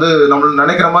நம்மளுக்கு வந்து நம்ம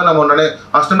நினைக்கிற மாதிரி நம்ம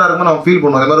அஸ்டண்டாக இருக்கும்போது நம்ம ஃபீல்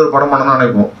பண்ணுவோம். அந்த மாதிரி ஒரு படம் பண்ணணும்னு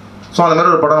நினைப்போம். ஸோ அந்த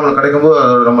மாதிரி ஒரு படம் நம்மளுக்கு கிடைக்கும்போது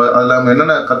அதோட நம்ம அதில் நம்ம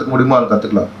என்னென்ன கற்றுக்க முடியுமோ அதை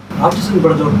கற்றுக்கலாம்.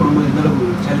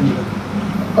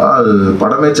 அது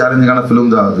படமே சேலஞ்சிங்கான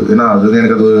ஃபிலிம் தான் அது. ஏன்னா அது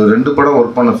எனக்கு அது 2 படம்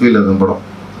ஒர்க் பண்ண ஃபீல் அது படம்.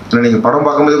 ஏன்னா நீங்கள் படம்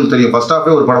பார்க்கும்போது உங்களுக்கு தெரியும், ஃபர்ஸ்ட்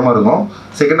ஹாஃபே ஒரு படமாக இருக்கும்,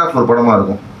 செகண்ட் ஹாஃப் ஒரு படமாக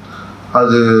இருக்கும்.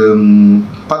 அது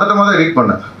பதட்டமாக தான் எடிட்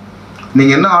பண்ணேன்.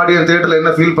 நீங்கள் என்ன ஆடியன்ஸ் தியேட்டரில்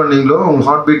என்ன ஃபீல் பண்ணீங்களோ உங்கள்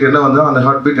ஹார்ட் பீட் என்ன வந்து அந்த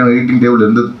ஹார்ட் பீட் எனக்கு எடிட்டிங் டேபிள்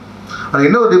இருந்தது. அது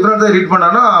என்ன ஒரு டிஃப்ரெண்ட்டாக எடிட்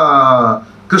பண்ணேன்னா,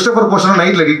 கிறிஸ்டோபர் போர்ஷனை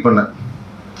நைட்டில் எடிட் பண்ணேன்.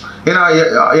 ஏன்னா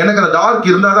எனக்கு அந்த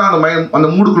டார்க் இருந்தால் தான் அந்த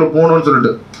மூடுக்குள்ளே போகணும்னு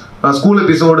சொல்லிட்டு ஸ்கூல்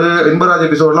எபிசோடு இன்பராஜ்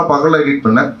எபிசோடெலாம் பகலில் எடிட்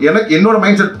பண்ணேன். எனக்கு என்னோட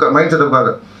மைண்ட்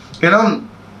செட்டப்புக்காக. ஏன்னா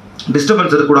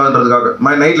டிஸ்டர்பன்ஸ் இருக்கக்கூடாதுன்றதுக்காக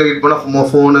நைட்டில் எடிட் பண்ணால்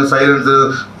ஃபோனு சைலன்ஸு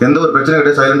எந்த ஒரு பிரச்சனையும்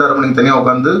கிடையாது, சைலண்டாக இருக்கும். நீங்கள் தனியாக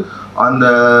உட்காந்து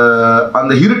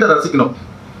அந்த இருட்டை ரசிக்கணும்.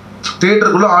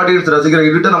 தியேட்டருக்குள்ளே ஆடியன்ஸ் ரசிக்கிற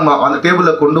இருட்டை நம்ம அந்த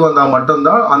டேபிளில் கொண்டு வந்தால்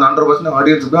மட்டும்தான் அந்த 100%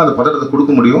 ஆடியன்ஸுக்கு அந்த பதட்டத்தை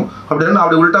கொடுக்க முடியும். அப்படின்னா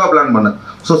அப்படி உல்ட்டாக பிளான் பண்ணேன்.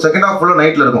 ஸோ செகண்ட் ஹாஃப் ஃபுல்லாக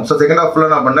நைட்டில் இருக்கும். ஸோ செகண்ட் ஹாஃப்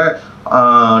ஃபுல்லாக நான் பண்ணேன்,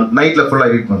 நைட்டில்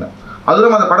ஃபுல்லாக எடிட் பண்ணேன்.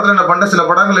 அதுவும் அந்த படத்தில் என்ன பண்ணேன், சில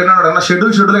படங்கள் என்ன நடக்குன்னா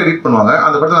ஷெடியூலாக எடிட் பண்ணுவாங்க.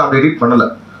 அந்த படத்தில் நான் அப்படி எடிட் பண்ணலை.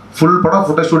 ஃபுல் படம்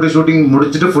ஷூட்டிங்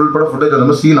முடிச்சுட்டு ஃபுல் படம் ஃபுட்டேஜ் அந்த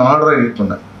மாதிரி சீன் ஆர்டராக எடிட்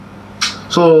பண்ணேன்.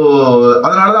 ஸோ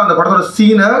அதனால தான் அந்த படத்தோட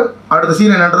சீனை அடுத்த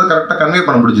சீன் என்னன்றது கரெக்டாக கன்வே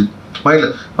பண்ண முடிஞ்சுது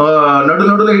மைண்டில்.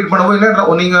 நடுவில் எடிட் பண்ணும்போது என்ன,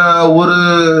 நீங்கள் ஒரு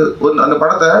அந்த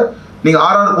படத்தை நீங்கள்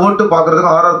ஆர்ஆர் போட்டு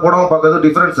பார்க்குறதுக்கும் ஆர்ஆர் போடாமல் பார்க்குறதுக்கும்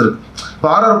டிஃப்ரென்ஸ் இருக்குது. இப்போ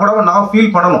ஆர்ஆர் போடாமல் நான்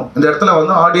ஃபீல் பண்ணணும், இந்த இடத்துல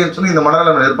வந்து ஆடியன்ஸ் வந்து இந்த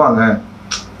மனநிலைமையில் இருப்பாங்க,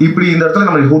 இப்படி இந்த இடத்துல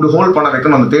நம்ம ஹோல்ட் பண்ண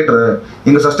வைக்கணும், அந்த தேட்டரை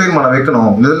இங்கே சஸ்டெயின் பண்ண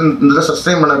வைக்கணும், இந்த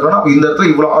சஸ்டெயின் பண்ண வைக்கணும். அப்போ இந்த இடத்துல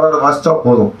இவ்வளோ ஆர்ஆர் வாசிச்சா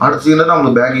போதும், அடுத்த சீனில்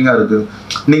நம்மளுக்கு பேங்கிங்காக இருக்குது,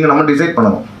 நீங்கள் நம்ம டிசைட்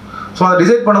பண்ணணும். ஸோ அதை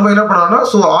டிசைட் பண்ணும்போது என்ன பண்ணணும்னா,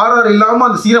 ஸோ ஆர்ஆர் இல்லாமல்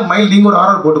அந்த சீனை மைண்ட் நீங்கள் ஒரு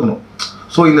ஆர்ஆர் போட்டுக்கணும்.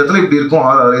 ஸோ இந்த இடத்துல இப்படி இருக்கும்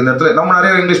ஆர்ஆர், இந்த இடத்துல நம்ம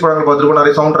நிறைய இங்கிலீஷ் படங்கள் பார்த்துருக்கோம்,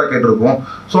 நிறைய சவுண்ட் ட்ராக் கேட்டிருக்கோம்.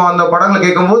 ஸோ அந்த படங்களை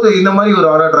கேட்கும்போது இந்த மாதிரி ஒரு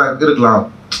ஆர்ஆர் ட்ராக் இருக்கலாம்,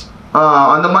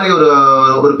 அந்த மாதிரி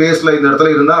ஒரு பேஸில் இந்த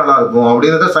இடத்துல இருந்தால் நல்லாயிருக்கும்,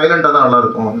 அப்படின்றத சைலண்டாக தான்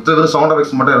நல்லாயிருக்கும், இந்த வெறும் சவுண்ட்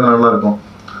எஃபெக்ட்ஸ் மட்டும் இருந்தால் நல்லாயிருக்கும்.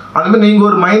 அதுமாதிரி நீங்கள்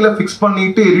ஒரு மைண்டில் ஃபிக்ஸ்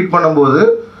பண்ணிட்டு எடிட் பண்ணும்போது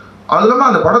அது இல்லாமல்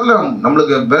அந்த படத்தில்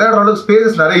நம்மளுக்கு விளையாடுற அளவுக்கு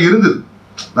ஸ்பேசஸ் நிறைய இருந்தது.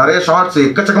 நிறைய ஷார்ட்ஸ்,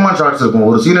 எக்கச்சக்கமான ஷார்ட்ஸ் இருக்கும்.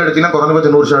 ஒரு சீன் எடுத்தீங்கன்னா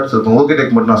குறைஞ்சபட்சம் 100 ஷார்ட்ஸ் இருக்கும். ஓகே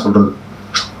டேக் மட்டும் நான் சொல்கிறது,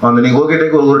 அந்த நீங்கள் ஓகே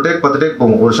டேக் ஒரு டேக் 10 டேக்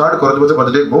போகும், ஒரு ஷார்ட் குறைஞ்சபட்சம்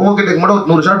 10 டேக் போகும். ஓகே டேக் மட்டும் ஒரு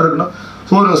 100 ஷார்ட் இருக்குன்னா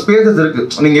ஸோ ஒரு ஸ்பேசஸ் இருக்குது.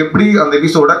 நீங்கள் எப்படி அந்த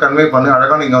எபிசோட கன்வே பண்ணி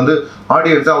அழகாக நீங்கள் வந்து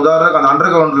ஆடியன்ஸாக உதாரணத்துக்கு அந்த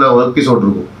அண்டர் கிரவுண்டில் ஒரு எபிசோட்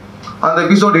இருக்கும், அந்த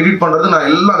எபிசோட் எடிட் பண்ணுறது நான்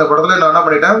எல்லாம் அந்த படத்தில் நான் என்ன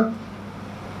பண்ணிட்டேன்.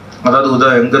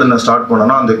 அதாவது எங்கேருந்து நான் ஸ்டார்ட்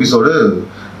பண்ணேன்னா, அந்த எபிசோடு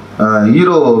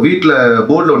ஹீரோ வீட்டில்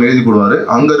போர்டில் ஒன்று எழுதி போடுவார்,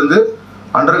 அங்கேருந்து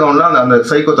அண்டர் கிரவுண்டில் அந்த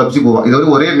சைக்கோ தப்பிச்சு போவான். இது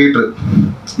வந்து ஒரே மீட்ரு,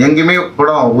 எங்கேயுமே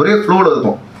படம் ஒரே ஃப்ளோவில்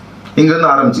இருக்கும். இங்கேருந்து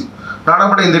ஆரம்பிச்சு நான் என்ன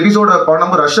பண்ணேன், இந்த எபிசோட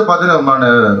பண்ணும்போது ரஷ்ஷை பார்த்து நான்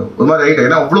ஒரு மாதிரி ஆகிட்டேன்,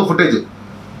 ஏன்னா அவ்வளோ ஃபுட்டேஜ்.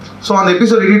 ஸோ அந்த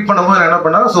எபிசோட் எடிட் பண்ணும்போது நான் என்ன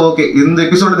பண்ணேன், ஸோ ஓகே இந்த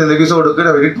எபிசோடுக்கு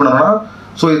நான் எடிட் பண்ணோம்னா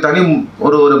ஸோ இது தனி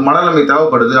ஒரு மனநிலைமை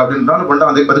தேவைப்படுது அப்படின்றாலும்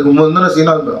பண்ணிட்டு அதுக்கு முந்தின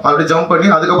சீனை அப்படி ஜம்ப் பண்ணி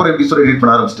அதுக்கப்புறம் எபிசோட் எடிட்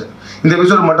பண்ண ஆரம்பிச்சிட்டேன். இந்த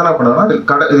எபிசோடு மட்டும் நான் பண்ணேன்னா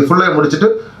இது ஃபுல்லாக முடிச்சுட்டு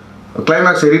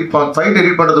கிளைமேக்ஸ் ஃபைட்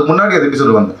எடிட் பண்ணுறதுக்கு முன்னாடி அந்த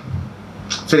எபிசோடு வந்தேன்.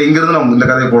 சரி இங்கேருந்து நம்ம இந்த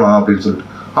கதையை போகலாம் அப்படின்னு சொல்லிட்டு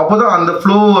அப்போ தான் அந்த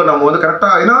ஃப்ளோ நம்ம வந்து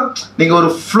கரெக்டாக, ஏன்னா நீங்கள் ஒரு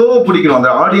ஃப்ளோ பிடிக்கணும்,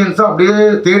 அந்த ஆடியன்ஸை அப்படியே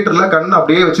தியேட்டரில் கண்ணை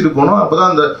அப்படியே வச்சுட்டு போகணும். அப்போ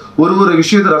தான் அந்த ஒரு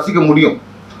விஷயத்தை ரசிக்க முடியும்.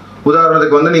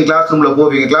 உதாரணத்துக்கு வந்து நீங்கள் கிளாஸ் ரூமில்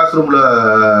போவீங்க, கிளாஸ் ரூமில்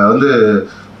வந்து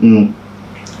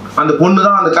அந்த பொண்ணு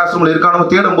தான் அந்த கிளாஸ் ரூமில் இருக்கானோ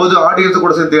தேடும் போது ஆடியன்ஸை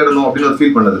கூட சேர்ந்து தேடணும் அப்படின்னு ஒரு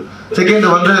ஃபீல் பண்ணுது. செகண்ட்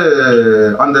வந்து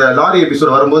அந்த லாரி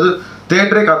எபிசோட் வரும்போது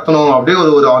தேட்டரே கத்தணும், அப்படியே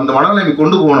அந்த மனநிலைமை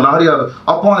கொண்டு போகணும் லாரியாக.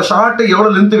 அப்போ அந்த ஷார்ட்டை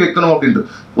எவ்வளோ லென்த்து வைக்கணும் அப்படின்ட்டு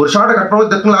ஒரு ஷார்ட்டை கட்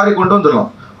பண்ணும்போது டக்குனு லாரி கொண்டு வந்துடலாம்.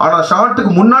 ஆனால்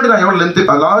ஷார்ட்டுக்கு முன்னாடி நான் எவ்வளோ லென்த்து,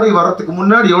 லாரி வரத்துக்கு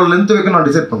முன்னாடி எவ்வளோ லென்த்து வைக்கணும் நான்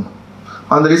டிசைட் பண்ணணும்.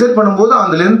 அந்த டிசைட் பண்ணும்போது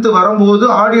அந்த லென்த்து வரும்போது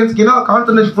ஆடியன்ஸ்க்கு ஏன்னா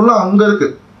கான்சன்ட்ரேஷன் ஃபுல்லாக அங்கே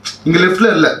இருக்குது, இங்கே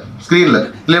லெஃப்ட்டில் இல்லை, ஸ்க்ரீனில்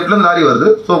லெஃப்ட்லேருந்து லாரி வருது.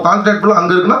 ஸோ கான்சன்ட்ரேட் ஃபுல்லாக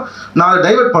அங்கே இருக்குன்னா நான் அதை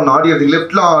டைவெர்ட் பண்ணணும் ஆடியன்ஸுக்கு,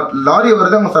 லெஃப்ட்டில் லாரி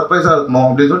வருது அவங்க சர்ப்ரைஸாக இருக்கணும்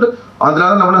அப்படின்னு சொல்லிட்டு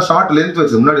அதனால நம்ம ஷார்ட் லென்த்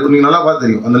வச்சு முன்னாடி நீங்கள் நல்லா பார்த்து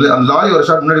தெரியும், அந்த லாரி ஒரு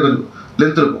ஷார்ட் முன்னாடி கொஞ்சம்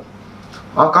லென்த் இருக்கும்.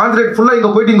 கான்சன்ட்ரேட் ஃபுல்லாக இங்கே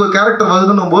போயிட்டு இங்கே ஒரு கேரக்டர்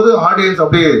வருதுன்னும் போது ஆடியன்ஸ்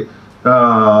அப்படியே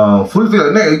ஃபுல்ஃபில்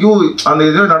என்ன ஐயோ அந்த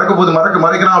இது நடக்கும் போது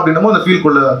மறைக்கிறான் அப்படின்னும் அந்த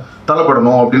ஃபீல்குள்ளே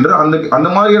தள்ளப்படணும் அப்படின்ற அந்த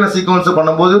மாதிரியான சீக்வன்ஸை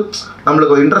பண்ணும்போது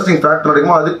நம்மளுக்கு ஒரு இன்ட்ரெஸ்டிங் ஃபேக்டர்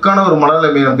கிடைக்குமோ அதுக்கான ஒரு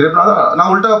மனநிலைமை நமக்கு. அதான்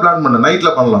நான் உள்டாக பிளான் பண்ணேன்,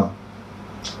 நைட்டில் பண்ணலாம்.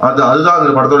 அதுதான்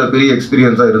அந்த படத்தோட பெரிய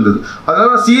எக்ஸ்பீரியன்ஸாக இருந்தது.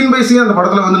 அதனால சீன் பை சீன் அந்த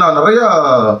படத்தில் வந்து நான் நிறையா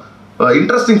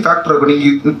இன்ட்ரெஸ்டிங் ஃபேக்டர் இருக்கும்.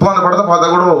 நீங்கள் இப்போ அந்த படத்தை பார்த்தா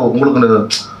கூட உங்களுக்கு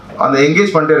அந்த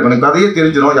எங்கேஜ் பண்ணிட்டே இருக்கும். எனக்கு கதையே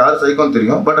தெரிஞ்சிடும், யார் சைக்கோன்னு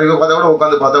தெரியும். பட் இப்போ பார்த்தா கூட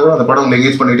உட்காந்து பார்த்தா கூட அந்த படம் உங்களுக்கு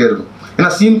எங்கேஜ் பண்ணிகிட்டே இருக்கும். ஏன்னா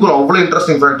சீனுக்குள்ள அவ்வளோ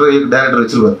இன்ட்ரெஸ்டிங் ஃபேக்டர் டேரக்டர்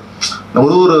வச்சிருவார்.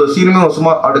 ஒரு சீனுமே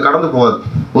சும்மா அப்படி கடந்து போகாது,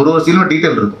 ஒரு சீனுமே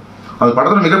டீட்டெயில் இருக்கும். அந்த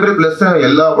படத்தில் மிகப்பெரிய ப்ளஸ்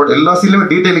எல்லா சீன்லையுமே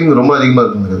டீட்டெயிலிங் ரொம்ப அதிகமாக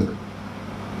இருக்கும் அந்த கதைக்கு.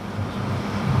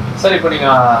 சார் இப்போ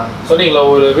நீங்கள் சொன்னீங்களா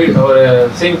ஒரு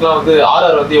சீனுக்குலாம் வந்து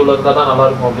ஆர்ஆர் வந்து இவ்வளோ இருந்தால் தான்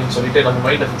நல்லாயிருக்கும் அப்படின்னு சொல்லிட்டு நம்ம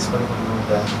மைண்டை ஃபிக்ஸ் பண்ணி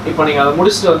பண்ணுவோம். இப்போ நீங்கள் அதை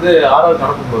முடிச்சுட்டு வந்து ஆர்ஆர்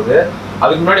அனுப்பும்போது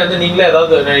அதுக்கு முன்னாடி வந்து நீங்களே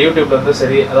ஏதாவது யூடியூப்ல இருந்து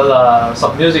சரி ஏதாவது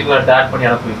சப் மியூசிக்லாம் ஆட் பண்ணி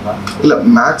அனுப்புவீங்களா? இல்லை,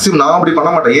 மேக்ஸிமம் நான் அப்படி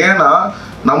பண்ண மாட்டேன். ஏன்னா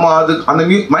நம்ம அது அந்த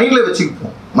மைண்டில்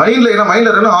வச்சுப்போம். மைண்டில் ஏன்னா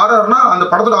மைண்டில் என்ன ஆர்ஆர்னா அந்த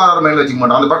படத்தோட ஆர்ஆர் மைண்டில் வச்சுக்க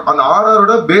மாட்டோம். அந்த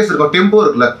ஆர்ஆரோட பேஸ் இருக்கும், டெம்போ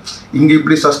இருக்குல்ல, இங்கே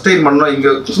இப்படி சஸ்டெயின் பண்ணணும், இங்கே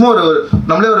சும்மா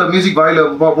நம்மளே ஒரு மியூசிக் வாயில்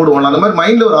போடுவோம். அந்த மாதிரி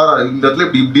மைண்டில் ஒரு ஆர்ஆர் இந்த இடத்துல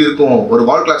இப்படி இருக்கும், ஒரு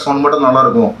வால் கிளாக் சவுண்ட் மட்டும் நல்லா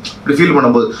இருக்கும் இப்படி ஃபீல்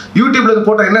பண்ணும்போது. யூடியூப்ல இருந்து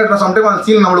போட்டால் என்ன ஆகிடும், சம்டைம் அந்த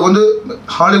சீன் நம்மளுக்கு வந்து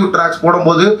ஹாலிவுட் ட்ராக்ஸ்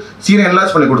போடும்போது சீனை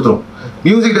என்லார்ஜ் பண்ணி கொடுத்துரும்.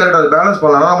 மியூசிக் டைரக்டர் அதை பேலன்ஸ்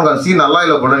பண்ணலாம், நம்மளுக்கு அந்த சீன் நல்லா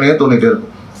இல்லை போடனே தோணிட்டே இருக்கும்.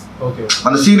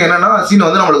 அந்த சீன் என்னன்னா சீன்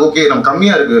வந்து நம்மளுக்கு ஓகே நம்ம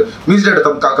கம்மியாக இருக்கு, மியூசிக்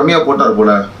டைரக்டர் கம்மியாக போட்டார்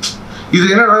போல. இது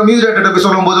என்ன மியூசிக் டைரக்டர் போய்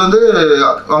சொல்லும் போது வந்து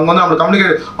அவங்க வந்து நம்மளுக்கு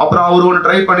கம்யூனிகேட், அப்புறம் அவர் ஒன்று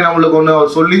ட்ரை பண்ணி நம்மளுக்கு ஒன்று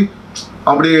அவர் சொல்லி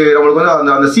அப்படி நம்மளுக்கு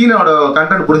வந்து அந்த சீனோட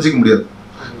கண்டென்ட் புரிஞ்சிக்க முடியாது.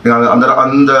 அந்த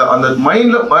அந்த அந்த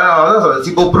மைண்டில் அதான்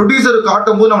இப்போ ப்ரொடியூசர்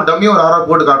காட்டும் போது நம்ம டம்மியாக ஒரு ஆர்ஆர்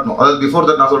போட்டு காட்டணும். அதாவது பிஃபோர்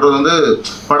தட் நான் சொல்கிறது வந்து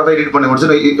படத்தை எடிட் பண்ணி முடிச்சு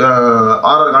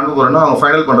ஆர்ஆர் அனுப்ப போகிறேன்னா அவங்க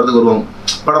ஃபைனல் பண்ணுறதுக்கு வருவாங்க,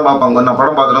 படம் பார்ப்பாங்க, நான்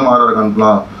படம் பார்த்துட்டு ஆர்ஆர்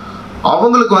அனுப்பலாம்.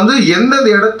 அவங்களுக்கு வந்து எந்தெந்த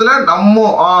இடத்துல நம்ம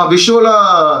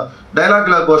விஷுவலாக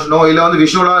டைலாக்ல போர்ஷனோ இல்லை வந்து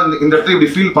விஷுவலாக இந்த இடத்துல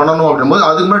இப்படி ஃபீல் பண்ணணும் அப்படின்போது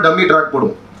அதுக்கு முன்னாடி டம்மி ட்ராக்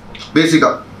போடும்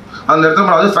பேசிக்காக. அந்த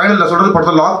இடத்துல அது ஃபைனலில் சொல்கிறது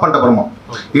படத்தை லாக் பண்ணிட்ட அப்புறமா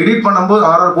எடிட் பண்ணும்போது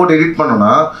ஆர்ஆர் போட்டு எடிட்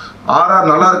பண்ணோன்னா ஆர்ஆர்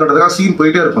நல்லா இருக்கிறதுக்காக சீன்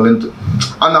போயிட்டே இருக்கும் லென்த்து.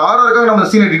 அந்த ஆர்ஆருக்காக நம்ம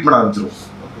சீன் எடிட் பண்ண ஆரம்பிச்சிருவோம்.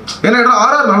 ஏன்னா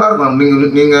ஆர்ஆர் நல்லா இருக்கும்.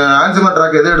 நீங்கள் ஆன்சிமர்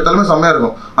ட்ராக் எது எடுத்தாலுமே செம்மையாக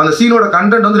இருக்கும். அந்த சீனோட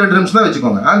கண்டென்ட் வந்து 2 நிமிஷம் தான்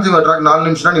வச்சுக்கோங்க. ஆன்சிமர் ட்ராக் 4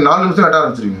 நிமிஷம்னா நீங்கள் 4 நிமிஷம் வெட்ட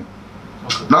ஆரம்பிச்சிருவீங்க.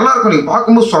 நல்லா இருக்கும், நீங்கள்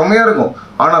பார்க்கும்போது செம்மையாக இருக்கும்.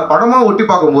 ஆனால் படமாக ஒட்டி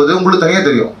பார்க்கும்போது உங்களுக்கு தனியாக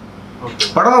தெரியும்.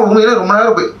 படமாக உண்மையிலே ரொம்ப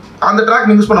நேரம் போய் அந்த ட்ராக்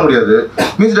நீங்கள் யூஸ் பண்ண முடியாது.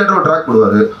 மியூசிக் டைரக்டர் ஒரு ட்ராக்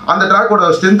போடுவார், அந்த ட்ராக்கோட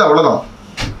ஸ்ட்ரென்த் அவ்வளோதான்.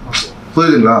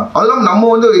 புரியுதுங்களா? அதெல்லாம் நம்ம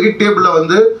வந்து எடிட் டேபிளில்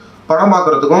வந்து படம்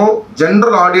பார்க்குறதுக்கும்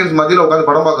ஜென்ரல் ஆடியன்ஸ் மத்தியில் உட்காந்து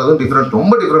படம் பார்க்கறதுக்கும் டிஃப்ரெண்ட்,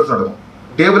 ரொம்ப டிஃப்ரென்ஸ் நடக்கும்.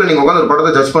 டேபிளில் நீங்கள் உட்காந்து ஒரு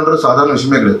படத்தை ஜட்ஜ் பண்ணுறது சாதாரண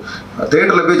விஷயமே கிடையாது.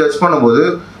 தியேட்டரில் போய் ஜட்ஜ் பண்ணும்போது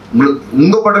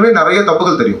உங்கள் படமே நிறைய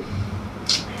தப்புகள் தெரியும்.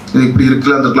 இது இப்படி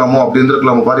இருந்துருக்கலாமோ அப்படி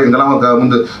இருந்துருக்கலாமோ, பாரு எங்கெல்லாம்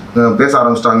வந்து பேச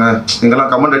ஆரம்பிச்சிட்டாங்க,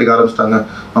 எங்கெல்லாம் கமெண்ட் அடிக்க ஆரம்பிச்சிட்டாங்க,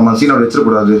 நம்ம சீனோட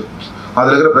வச்சிடக்கூடாது,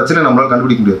 அதில் இருக்கிற பிரச்சனை நம்மளால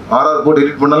கண்டுபிடிக்க முடியாது. ஆர்ஆர் போட்டு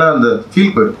எடிட் பண்ணாலே அந்த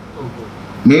ஃபீல் போயிடும்.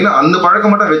 மெயினாக அந்த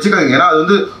பழக்கம் மட்டும் வச்சுக்காதீங்க, ஏன்னா அது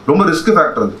வந்து ரொம்ப ரிஸ்க்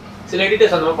ஃபேக்டர். அது சில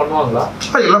எடிட்டர்ஸ் அந்த மாதிரி பண்ணுவாங்களா?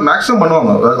 எல்லாம் மேக்ஸிமம்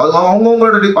பண்ணுவாங்க. அது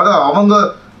அவங்கவுங்களோட அதான் அவங்க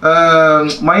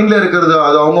மைண்டில் இருக்கிறது,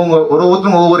 அது அவங்கவுங்க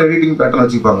ஒவ்வொருத்தரும் ஒவ்வொரு எடிட்டிங் பேட்டர்ன்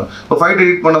வச்சுப்பாங்க. இப்போ ஃபைட்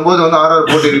எடிட் பண்ணும்போது வந்து ஆர்ஆர்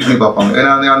போட்டு எடிட் பண்ணி பார்ப்பாங்க,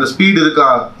 ஏன்னா அந்த ஸ்பீடு இருக்கா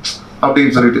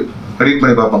அப்படின்னு சொல்லிட்டு எடிட்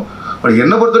பண்ணி பார்ப்போம். பட்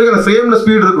என்னை பொறுத்த வரைக்கும் அந்த ஃப்ரேமில்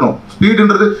ஸ்பீடு இருக்கணும்.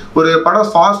 ஸ்பீடுன்றது ஒரு படம்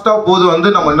ஃபாஸ்ட்டாக போது வந்து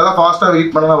நம்ம என்னதான் ஃபாஸ்ட்டாக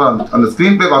எடிட் பண்ணலாம், அந்த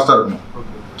ஸ்க்ரீன் பிளே ஃபாஸ்ட்டாக இருக்கணும்.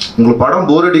 உங்களுக்கு படம்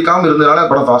போர் அடிக்காமல் இருந்ததுனால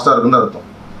படம் ஃபாஸ்ட்டாக இருக்குன்னு தான் அர்த்தம்.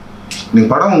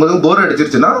 நீங்கள் படம் உங்களுக்கு போர்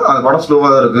அடிச்சிருச்சுன்னா அந்த படம் ஸ்லோவாக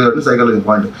தான் இருக்குது அப்படின்னு சைக்காலஜி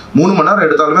பாயிண்ட். 3 மணி நேரம்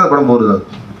எடுத்தாலுமே அந்த படம் போர் தான்.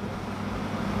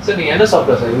 சார் நீங்கள் என்ன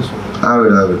சாஃப்ட்வேர் சார் யூஸ் பண்ணுறீங்க?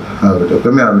 ஆவிட்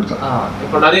எப்பவுமே ஆவிட் தான்.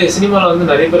 இப்போ நிறைய சினிமாவில் வந்து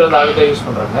நிறைய பேர் வந்து ஆவிட் யூஸ்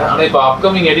பண்ணுறாங்க. ஆனால் இப்போ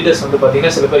அப்கமிங் எடிட்டர்ஸ் வந்து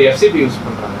பார்த்தீங்கன்னா சில பேர் எஃப்சிபி யூஸ்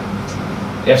பண்ணுறாங்க.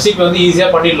 எஃப்சிபி வந்து ஈஸியாக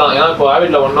பண்ணிடலாம், ஏன்னா இப்போ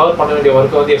ஆவிட்ல 1 hour பண்ண வேண்டிய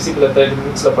ஒர்க்கை வந்து எஃப்சிபியில் 30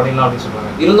 minutes பண்ணிடலாம் அப்படின்னு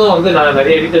சொல்கிறாங்க. இருந்தும் வந்து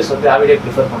நிறைய எடிட்டர்ஸ் வந்து ஆவிடே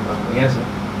ப்ரிஃபர் பண்ணுறாங்க. ஏன் சார்?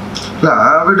 இல்லை,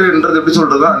 ஆவிட்ன்றது எப்படி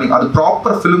சொல்கிறதுனா நீங்கள் அது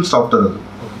ப்ராப்பர் ஃபிலிம் சாஃப்ட்வேர்.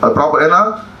 அது ப்ராப்பர், ஏன்னா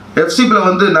எஃப்சிபியில்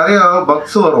வந்து நிறைய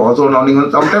பக்ஸ் வரும். ஸோ நீங்கள்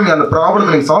வந்து சம்டைம் அந்த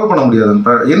ப்ராப்ளத்தை நீங்கள் சால்வ் பண்ண முடியாது.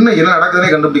 என்ன நடக்குதுன்னே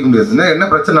கண்டுபிடிக்க முடியாது. என்ன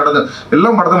பிரச்சனை நடக்குது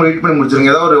எல்லாம் படத்தை எடிட் பண்ணி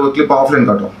முடிச்சிருங்க, ஏதாவது ஒரு கிளிப் ஆஃப்லைன்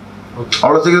காட்டும்.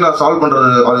 அவ்வளோ சீக்கிரம் நான் சால்வ்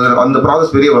பண்ணுறது அது அந்த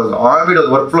ப்ராசஸ் பெரிய ஆவிட்.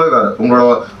 அது ஒர்க் ஃப்ளோவே வேறு.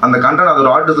 உங்களோட அந்த கண்டென்ட் அது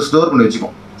ஒரு ஆர்டிஸ்ட் ஸ்டோர் பண்ணி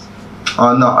வச்சுக்கும்.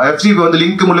 அந்த எஃப்சிபி வந்து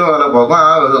லிங்க் மூலியமாக வேலை பார்க்கும்.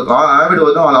 ஆவிட்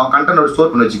வந்து அந்த கண்டென்ட்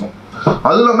ஸ்டோர் பண்ணி வச்சுக்கும்.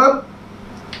 அதுவும் இல்லாமல்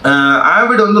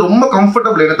ஆவிட் வந்து ரொம்ப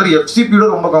கம்ஃபர்டபுள். எனக்கு தெரியும் எஃப்சிபியோட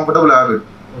ரொம்ப கம்ஃபர்டபுள் ஆவிட்.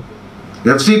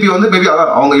 எஃப்சிபி வந்து மேபி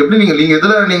அதான் அவங்க எப்படி நீங்கள்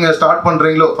எதில் நீங்கள் ஸ்டார்ட்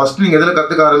பண்ணுறீங்களோ ஃபர்ஸ்ட் நீங்கள் எதில்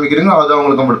கற்றுக்க ஆரம்பிக்கிறீங்களோ அது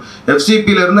அவங்களுக்கு கம்ஃபர்ட்.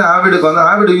 எஃப்சிபியிலேருந்து ஆவிடுக்கு வந்து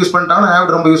ஆவிட் யூஸ் பண்ணிட்டாங்கன்னா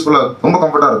ஆவிட் ரொம்ப யூஸ்ஃபுல்லாக ரொம்ப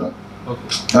கம்ஃபர்ட்டாக இருக்கும்.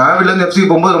 ஆவிட்லேருந்து எஃப்சிபி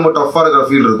போகும்போது ரொம்ப டஃப்பாக இருக்கிற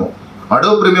ஃபீல் இருக்கும்.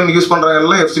 அடோப் ப்ரீமியம் யூஸ் பண்ணுறவங்க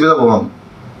எல்லாம் எஃப்சிபி தான் போவாங்க.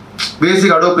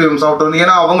 பேசிக் அடோப் ப்ரீமியம் சாஃப்ட்வேர் வந்து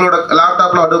ஏன்னா அவங்களோட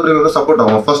லேப்டாப்பில் அடோப் ப்ரீமியம் சப்போர்ட்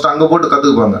ஆகும். ஃபர்ஸ்ட் அங்கே போட்டு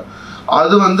கற்றுக்குப்பாங்க.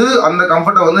 அது வந்து அந்த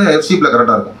கம்ஃபர்ட்டை வந்து எஃப்சிபியில்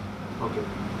கரெக்டாக இருக்கும்.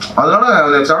 அதனால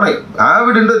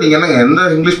ஆவிட்ன்றது நீங்கள் என்னங்க எந்த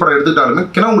இங்கிலீஷ் படம் எடுத்துக்கிட்டாலுமே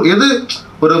ஏன்னா உங்களுக்கு எது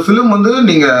ஒரு ஃபிலிம் வந்து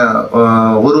நீங்கள்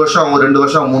 1 வருஷம் ஆகும், 2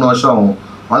 வருஷம் ஆகும், 3 வருஷம் ஆகும்,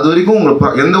 அது வரைக்கும்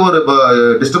உங்களுக்கு எந்த ஒரு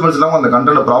டிஸ்டர்பன்ஸ் இல்லாமல் அந்த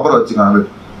கண்டென்ட்டை ப்ராப்பராக வச்சுக்கோங்க ஆவிட்.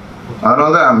 அதனால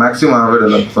தான் மேக்ஸிமம் ஆவிட்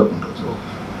எல்லாம் ப்ரிஃபர் பண்ணுறது.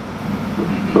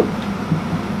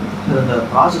 இந்த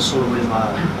ப்ராசஸ் சொல்ல முடியுமா?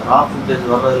 ரா ஃபுட்டேஜ்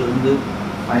வர்றதுலேருந்து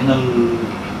ஃபைனல்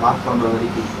லாக் பண்ணுற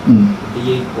வரைக்கும்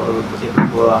டிஐ போகிறதுக்கு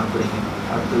எப்படி அனுப்புறீங்க,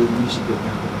 அடுத்தது மியூசிக்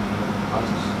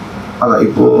ப்ராசஸ் அதான்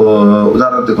இப்போது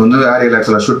உதாரணத்துக்கு வந்து ஏரியல்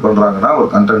ஆக்ஸில் ஷூட் பண்ணுறாங்கன்னா ஒரு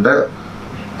கண்டென்ட்டை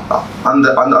அந்த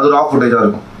அந்த அது ஒரு ஆஃப் ஃபுட்டேஜாக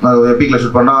இருக்கும். அது எபிக்கில்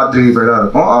ஷூட் பண்ணால் 3D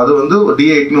இருக்கும். அது வந்து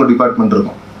D8ன்னு ஒரு டிபார்ட்மெண்ட்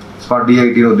இருக்கும். ஸ்பாட்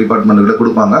D8ன்னு ஒரு டிபார்ட்மெண்ட்டுக்கிட்ட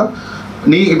கொடுப்பாங்க.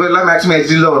 இப்போ எல்லாம் மேக்ஸிமம்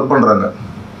ஹெச்டியில் தான் ஒர்க் பண்ணுறாங்க.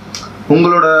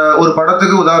 உங்களோட ஒரு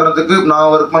படத்துக்கு உதாரணத்துக்கு நான்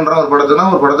ஒர்க் பண்ணுறேன்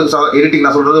ஒரு படத்துக்கு எடிட்டிங்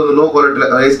நான் சொல்கிறது ஒரு லோ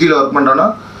குவாலிட்டியில் ஹெச்டியில் ஒர்க் பண்ணுறேன்னா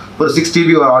ஒரு 6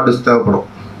 GB ஒரு ஹார்ட் டிஸ்க் தேவைப்படும்.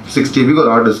 6 GB ஒரு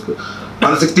ஹார்ட் டிஸ்க்கு.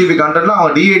 அந்த 6 GB கண்டென்ட்டில்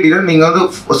அவன் D8ல் நீங்கள் வந்து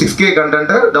 6K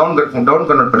கண்டென்ட்டை டவுன்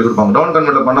கன்வெர்ட் பண்ணி கொடுப்பாங்க. டவுன்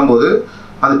கன்வெர்ட் பண்ணும்போது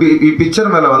அந்த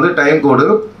பிக்சர் மேலே வந்து டைம் கோடு,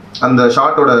 அந்த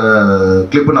ஷார்ட்டோட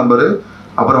கிளிப்பு நம்பரு,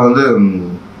 அப்புறம் வந்து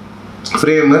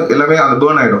ஃப்ரேமு எல்லாமே அந்த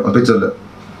பேர்ன் ஆகிடும் பிக்சரில்.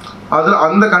 அதில்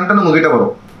அந்த கண்டென்ட் உங்ககிட்ட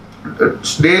வரும்.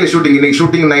 டெய்லி ஷூட்டிங், இன்றைக்கி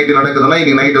ஷூட்டிங் நைட்டு நடக்குதுன்னா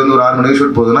இன்றைக்கி நைட்டு வந்து ஒரு 6 மணிக்கு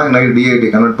ஷூட் போகுதுன்னா நைட் D8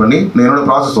 கன்வெர்ட் பண்ணி என்னோட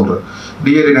ப்ராசஸ் சொல்கிறேன்.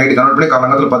 D8 நைட்டு கன்வெர்ட் பண்ணி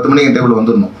காலங்காலத்தில் 10 மணிக்கு டேபிள்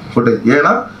வந்துடணும் ஃபுட்டேஜ்.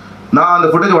 ஏன்னா நான் அந்த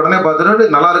ஃபுட்டேஜ் உடனே பார்த்துட்டு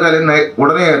நல்லா இருக்கா இல்லைன்னு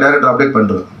உடனே டேரக்டர் அப்டேட்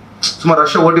பண்ணுறேன். சும்மா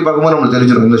ரஷ்ஷை ஓட்டி பார்க்கும்போது நம்மளுக்கு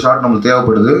தெரிஞ்சிடும் இந்த ஷார்ட் நம்மளுக்கு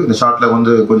தேவைப்படுது, இந்த ஷார்ட்டில்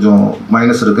வந்து கொஞ்சம்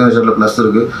மைனஸ் இருக்குது, இந்த ஷார்ட்டில் ப்ளஸ்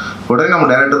இருக்குது. உடனே நம்ம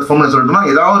டேரக்டர் ஃபோன் பண்ணி சொல்லிட்டோம்னா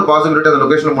ஏதாவது ஒரு பாசிபிலிட்டி அந்த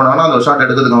லொக்கேஷனில் போனாங்கன்னா அந்த ஷார்ட்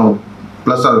எடுக்கிறதுக்கு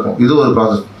ப்ளஸ்ஸாக இருக்கும். இது ஒரு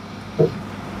ப்ராசஸ்.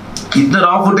 இந்த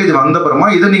ரா ஃபுட்டேஜ் வந்த அப்புறமா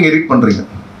இதை நீங்கள் எடிட் பண்ணுறீங்க.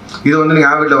 இது வந்து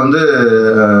நீங்கள் ஆவிட்டில் வந்து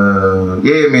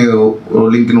AMA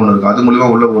லிங்க்னு ஒன்று இருக்குது. அது மூலிமா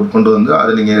உள்ளே கொண்டு வந்து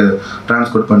அதை நீங்கள்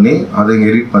ட்ரான்ஸ்போர்ட் பண்ணி அதை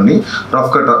நீங்கள் எடிட் பண்ணி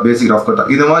ரஃப் கட்டாக பேசிக் ரஃப்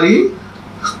கட்டாக இந்த மாதிரி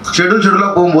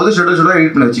ஷெடியூலாக போகும்போது ஷெடியூலாக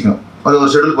எடிட் பண்ணி வச்சுக்கணும். அது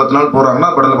ஒரு ஷெடியூல் 10 நாள் போகிறாங்கன்னா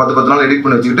படத்தில் 10 நாள் எடிட்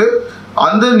பண்ணி வச்சுக்கிட்டு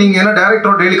அந்த நீங்கள் என்ன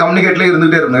டேரக்டரோட டெய்லி கம்யூனிகேட்லேயே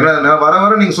இருந்துகிட்டே இருக்கணும். ஏன்னா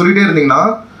வர நீங்கள் சொல்லிகிட்டே இருந்தீங்கன்னா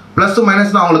ப்ளஸ்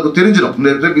மைனஸ்னு அவங்களுக்கு தெரிஞ்சிடும்.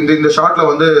 இந்த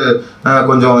ஷார்ட்டில் வந்து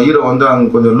கொஞ்சம் ஹீரோ வந்து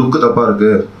அங்கே கொஞ்சம் லுக்கு தப்பாக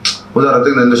இருக்குது.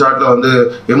 உதாரணத்துக்கு இந்த ஷார்ட்டில் வந்து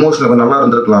எமோஷனல் கொஞ்சம் நல்லா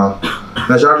இருந்திருக்கலாம்.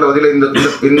 இந்த ஷார்ட்டில் வந்து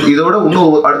இந்த இதோட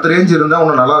இன்னும் அடுத்த ரேஞ்ச் இருந்தால்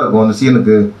இன்னும் நல்லாயிருக்கும் அந்த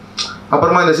சீனுக்கு.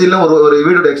 அப்புறமா இந்த சீனில் ஒரு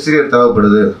வீடோட எக்ஸ்டீரியர்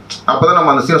தேவைப்படுது. அப்போ தான்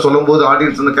நம்ம அந்த சீனை சொல்லும்போது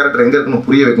ஆடியன்ஸ் வந்து கேரக்டர் எங்கே இருக்குன்னு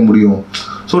புரிய வைக்க முடியும்.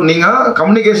 ஸோ நீங்கள்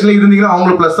கம்யூனிகேஷனில் இருந்தீங்கன்னா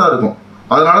அவங்களுக்கு ப்ளஸ்ஸாக இருக்கும்.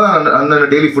 அதனால தான் அந்த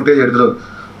டெய்லி ஃபுட்டேஜ் எடுத்துகிட்டு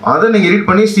அதை நீங்கள் எடிட்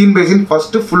பண்ணி சீன் பை சீன்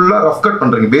ஃபஸ்ட்டு ஃபுல்லாக ரஃப் கட்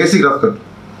பண்ணுறீங்க. பேசிக் ரஃப் கட்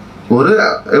ஒரு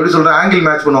எப்படி சொல்கிறேன் ஆங்கிள்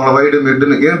மேட்ச் பண்ணுவாங்களா வைடு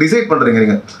மிட்னு ஏன் டிசைட் பண்ணுறீங்க.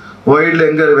 நீங்கள் வைடில்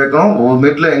எங்கே வைக்கணும்,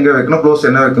 மிடில் எங்கே வைக்கணும், க்ளோஸ்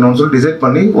என்ன வைக்கணும்னு சொல்லி டிசைட்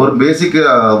பண்ணி ஒரு பேசிக்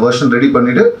வெர்ஷன் ரெடி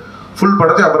பண்ணிவிட்டு ஃபுல்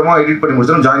படத்தை அப்புறமா எடிட் பண்ணி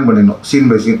முடிச்சிடும் ஜாயின் பண்ணிடணும். சீன்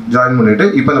பை சீன் ஜாயின் பண்ணிவிட்டு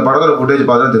இப்போ இந்த படத்தோட ஃபுட்டேஜ்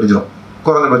பார்த்தா தெரிஞ்சிடும்.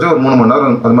 குறைஞ்சபட்சம் ஒரு 3 மணி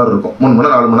நேரம் அது மாதிரி இருக்கும். 3 மணி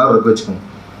நேரம் 4 மணி நேரம் இருக்கு வச்சுக்கோங்க.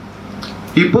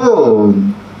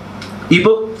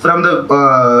 இப்போ ஃப்ரம் த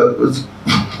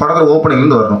படத்தோட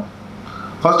ஓப்பனிங்லேருந்து வரணும்.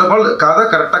 ஃபர்ஸ்ட் ஆஃப் ஆல் கதை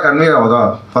கரெக்டாக கன்வே ஆகுதா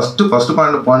ஃபஸ்ட்டு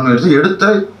பாயிண்ட் எடுத்த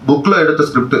புக்கில் எடுத்த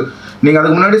ஸ்கிரிப்ட். நீங்கள்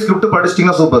அதுக்கு முன்னாடி ஸ்கிரிப்ட்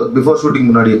படிச்சிட்டிங்கன்னா சூப்பர். பிஃபோர் ஷூட்டிங்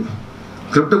முன்னாடி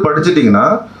ஸ்கிரிப்ட் படிச்சிட்டிங்கன்னா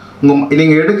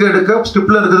நீங்கள் எடுக்க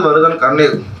ஸ்கிரிப்டில் இருக்கிறது வருதான்னு கன்வே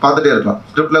பார்த்துட்டே இருக்கலாம்.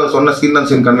 ஸ்கிரிப்டில் சொன்ன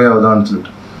சீன் கன்வே ஆகுதான்னு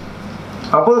சொல்லிட்டு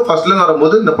அப்போது ஃபர்ஸ்ட்லேருந்து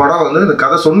வரும்போது இந்த படம் வந்து இந்த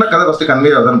கதை சொன்ன கதை ஃபஸ்ட்டு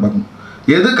கன்வே ஆகுதான்னு பார்க்கணும்.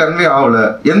 எது கன்வே ஆகலை,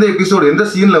 எந்த எபிசோடு எந்த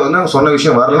சீனில் வந்து அவங்க சொன்ன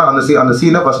விஷயம் வரலாம் அந்த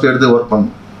சீனை ஃபஸ்ட்டு எடுத்து ஒர்க்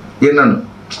பண்ணணும் என்னன்னு.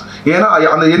 ஏன்னா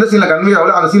அந்த எந்த சீனில் கன்வே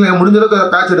ஆகலை அந்த சீனில் முடிஞ்ச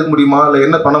அளவுக்கு பேட்ச் எடுக்க முடியுமா இல்லை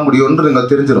என்ன பண்ண முடியும்னு நீங்கள்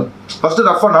தெரிஞ்சிடும். ஃபஸ்ட்டு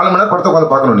ரஃபாக 4 மணி நேரம் படத்தை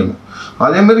உட்காந்து பார்க்கணும். நீங்கள்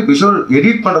அதேமாதிரி விஷுவல்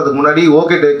எடிட் பண்ணுறதுக்கு முன்னாடி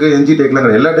ஓகே டேக்கு NG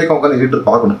டேக்லாம் எல்லா டேக்கும் உட்காந்து எடிட்டர்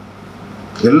பார்க்கணும்.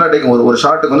 எல்லா டேக்கும் ஒரு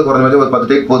ஷார்ட்டுக்கு வந்து குறைஞ்சபட்சம் ஒரு 10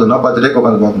 டேக் போதுன்னா 10 டேக்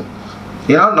உட்காந்து பார்க்கணும்.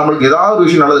 ஏன்னா நம்மளுக்கு ஏதாவது ஒரு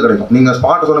விஷயம் நல்லது கிடைக்கும். நீங்கள்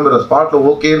ஸ்பாட் சொன்ன மாதிரி ஸ்பாட்டில்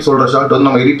ஓகேன்னு சொல்கிற ஷார்ட் வந்து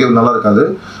நம்ம எடிட் நல்லா இருக்காது,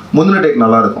 முந்தின டேக்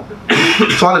நல்லா இருக்கும்.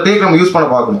 ஸோ அந்த டேக் நம்ம யூஸ் பண்ண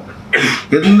பார்க்கணும்.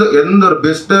 எந்த ஒரு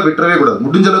பெஸ்ட்டை விட்டுறவே கூடாது,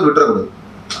 முடிஞ்ச அளவுக்கு விட்டுறக்கூடாது.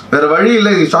 வேறு வழி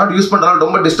இல்லை. ஷார்ட் யூஸ் பண்ணுறாலும்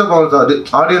ரொம்ப டிஸ்டர்ப் ஆகுது,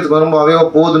 ஆடியன்ஸுக்கு ரொம்ப அவையாக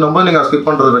போகுது, நம்ம நீங்கள் ஸ்கிப்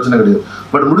பண்ணுறது பிரச்சனை கிடையாது.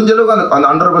 பட் முடிஞ்ச அளவுக்கு அந்த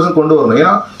 100% கொண்டு வரணும்.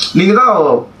 ஏன்னா நீங்கள் தான்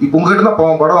இப்போ உங்ககிட்ட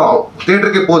தான் படம்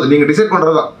தியேட்டருக்கே போகுது, நீங்கள் டிசைட்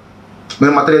பண்ணுறது தான்.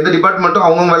 மற்ற எந்த டிபார்ட்மெண்ட்டும்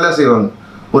அவங்கவுங்க வேலையாக செய்வாங்க.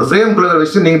 ஒரு ஃப்ரேம்குள்ள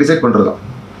விஷயம் நீங்கள் டிசைட் பண்ணுறது தான்.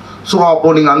 ஸோ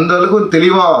அப்போது நீங்கள் அந்த அளவுக்கு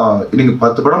தெளிவாக நீங்கள்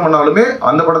 10 படம் பண்ணாலுமே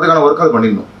அந்த படத்துக்கான ஒர்க் அது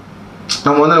பண்ணிடணும்.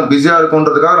 நம்ம வந்து நம்ம பிஸியாக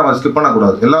இருக்குன்றதுக்காக நம்ம ஸ்கிப்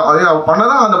பண்ணக்கூடாது. எல்லாம் அதே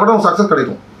பண்ணால் தான் அந்த படம் சக்ஸஸ்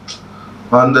கிடைக்கும்.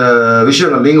 அந்த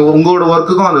விஷயங்கள் நீங்கள் உங்களோட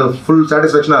ஒர்க்குக்கும் அந்த ஃபுல்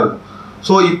சாட்டிஸ்ஃபேக்ஷனாக இருக்கும்.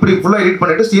 ஸோ இப்படி ஃபுல்லாக எடிட்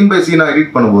பண்ணிவிட்டு சீன் பை சீனாக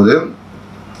எடிட் பண்ணும்போது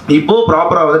இப்போது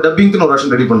ப்ராப்பராக வந்து டப்பிங்க்குன்னு ஒரு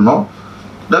வருஷன் ரெடி பண்ணணும்.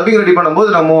 டப்பிங் ரெடி பண்ணும்போது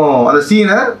நம்ம அந்த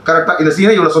சீனை கரெக்டாக இந்த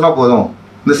சீனை இவ்வளோ சொன்னால் போதும்,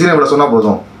 இந்த சீனை இவ்வளோ சொன்னால்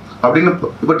போதும் அப்படின்னு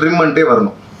இப்போ ட்ரிம் பண்ணிட்டே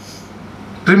வரணும்.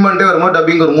 ட்ரிம் பண்ணிட்டே வரும்போது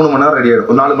டப்பிங் ஒரு 3 மணி நேரம் ரெடி ஆகிடும்.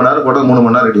 ஒரு 4 மணி நேரம் போட்டால் 3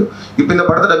 மணி நேரம் ரெடி ஆகும். இப்போ இந்த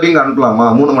படத்தை டப்பிங் அனுப்பலாமா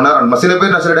 3 மணி நேரம் அனுப்பலாம்.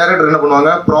 சில டேரக்டர் என்ன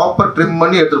பண்ணுவாங்க, ப்ராப்பர் ட்ரிம்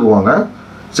பண்ணி எடுத்துகிட்டு போவாங்க.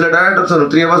 சில டேரக்டர்ஸ் ஒரு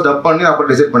 3 hours டப் பண்ணி அப்புறம்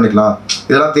டிசைட் பண்ணிக்கலாம்.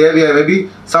 இதெல்லாம் தேவையாக மேபி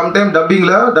சம்டைம்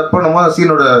டப்பிங்கில் டப் பண்ணும்போது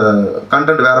சீனோட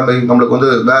கண்டென்ட் வேறு மாதிரி நம்மளுக்கு வந்து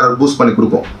வேறு பூஸ்ட் பண்ணி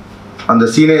கொடுக்கும். அந்த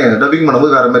சீனே டப்பிங்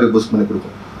பண்ணும்போது வேறு மாதிரி பூஸ்ட் பண்ணி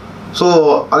கொடுக்கும். ஸோ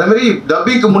அதேமாதிரி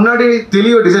டப்பிங்க்கு முன்னாடி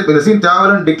தெளிவாக டிசைட் பண்ணி இந்த சீன்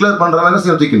தேவைன்னு டிக்ளேர் பண்ணுற மாதிரி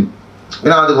சீன் தூக்கணும்.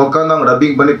 ஏன்னா அதுக்கு உட்காந்து அவங்க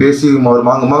டப்பிங் பண்ணி பேசி ஒரு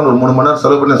மாங்க ஒரு 3 மணி நேரம்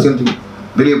செலவு பண்ணி சீன் தூக்கி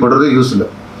வெளியே போடுறது யூஸ் இல்லை.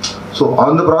 ஸோ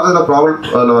அந்த ப்ராசஸை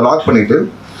லாக் பண்ணிவிட்டு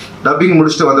டப்பிங்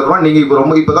முடிச்சுட்டு வந்தப்பறம்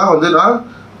நீங்கள் இப்போ தான் வந்து நான்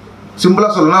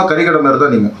சிம்பிளாக சொல்லணும்னா கறிக்கடை மாதிரி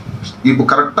தான். நீங்கள் இப்போ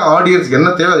கரெக்டாக ஆடியன்ஸ்க்கு என்ன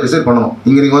தேவை அதை டிசைட் பண்ணணும்.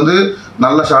 நீங்கள் வந்து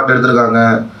நல்ல ஷார்ட் எடுத்திருக்காங்க,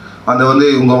 அந்த வந்து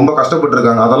இவங்க ரொம்ப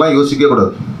கஷ்டப்பட்டுருக்காங்க, அதெல்லாம் யோசிக்கவே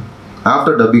கூடாது.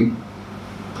 ஆஃப்டர்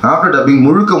டப்பிங்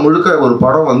முழுக்க ஒரு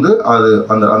படம் வந்து அது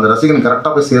அந்த அந்த ரசிகன்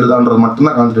கரெக்டாக போய் சேருதான்றது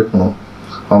மட்டும்தான் கான்சன்ட்ரேட் பண்ணுவோம்.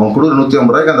 அவன் கொடுக்குற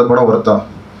 150 ரூபாய்க்கு அந்த படம் ஒர்த்தா,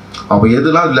 அப்போ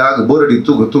எதுலாம் லேக் போர் அடி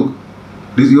தூக்கு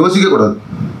இது யோசிக்க கூடாது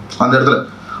அந்த இடத்துல.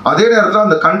 அதே நேரத்தில்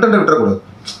அந்த கண்டென்ட்டை விட்டுறக்கூடாது.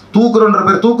 தூக்குறன்ற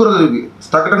பேர் தூக்குறது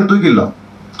டக்குன்னு தூக்கிடலாம்.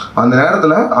 அந்த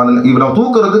நேரத்தில் இப்போ நம்ம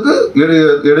தூக்குறதுக்கு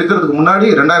எடுக்கிறதுக்கு முன்னாடி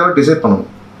 2000 ரூபாய் டிசைட் பண்ணணும்.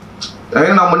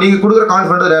 ஏன்னா நீங்கள் கொடுக்குற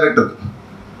கான்ஃபிடென்ட் டேரக்டருக்கு,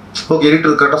 ஓகே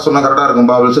எடிட்டர் கரெக்டாக சொன்னால் கரெக்டாக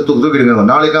இருக்கும்பா அப்படின்னு தூக்கிடுங்க.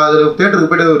 நாளைக்கு அது தேட்டருக்கு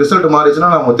போய்ட்டு ரிசல்ட் மாறிச்சுன்னா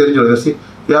நம்ம தெரிஞ்சிடும்.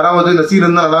 யாராவது இந்த சீன்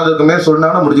இருந்தால் நல்லா இருக்குமே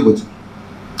சொன்னாங்கன்னா முடிஞ்சு போச்சு,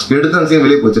 எடுத்து அந்த சீன்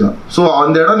வெளியே போச்சுன்னா. ஸோ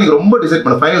அந்த இடம் நீங்கள் ரொம்ப டிசைட்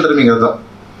பண்ண ஃபைனல் ட்ரிமிங் அதுதான்.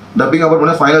 டப்பிங் அப்புறம்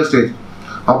பண்ண ஃபைனல் ஸ்டேஜ்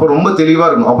அப்போ ரொம்ப தெளிவாக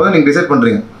இருக்கணும். அப்போ தான் நீங்கள் டிசைட்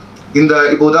பண்ணுறீங்க. இந்த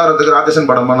இப்போ உதாரணத்துக்கு ராஜேஷன்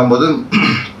படம் பண்ணும்போது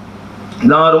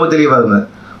நான் ரொம்ப தெளிவாக இருந்தேன்.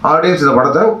 ஆடியன்ஸ் இந்த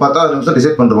படத்தை 10வது நிமிஷம்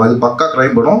டிசைட் பண்ணுறோம். இது பக்கா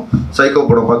கிரைம் படம், சைக்கோ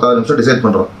படம், 10வது நிமிஷம் டிசைட்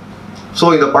பண்ணுறோம். ஸோ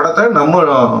இந்த படத்தை நம்ம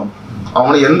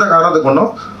அவனை எந்த காரணத்துக்கு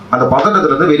கொண்டோம் அந்த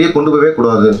பதட்டத்துலேருந்து வெளியே கொண்டு போகவே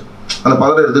கூடாது, அந்த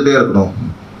பதட்டம் எடுத்துகிட்டே இருக்கணும்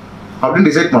அப்படின்னு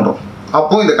டிசைட் பண்ணுறோம்.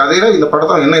 அப்போது இந்த கதையில் இந்த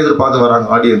படத்தை என்ன எதிர்பார்த்து வராங்க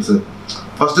ஆடியன்ஸு,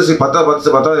 ஃபஸ்ட்டு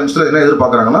 10வது நிமிஷத்தில் என்ன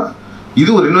எதிர்பார்க்குறாங்கன்னா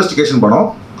இது ஒரு இன்வெஸ்டிகேஷன் படம்,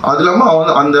 அது இல்லாமல்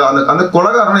அவன் அந்த அந்த அந்த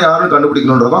கொலைகாரனை யாரும்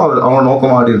கண்டுபிடிக்கணுன்றதான் அவன்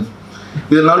நோக்கமாக ஆடியன்ஸ்.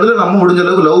 இது நடுவில் நம்ம முடிஞ்ச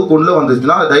அளவுக்கு லவ் கொண்டு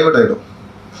வந்துச்சுன்னா அது டைவர்ட் ஆகிடும்.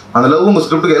 அந்த லவ் உங்கள்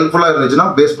ஸ்கிரிப்டுக்கு ஹெல்ப்ஃபுல்லாக இருந்துச்சுன்னா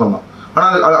பேஸ் பண்ணலாம்.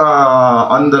 ஆனால்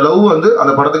அந்த லவ் வந்து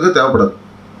அந்த படத்துக்கு தேவைப்படாது.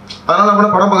 அதனால்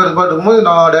நம்ம படம் பார்க்குறது இருக்கும்போது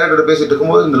நான் டேரக்டர் பேசிகிட்டு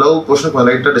இருக்கும்போது இந்த லவ் போர்ஷன் கொஞ்சம்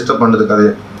லைட்டாக டிஸ்டர்ப் பண்ணுறது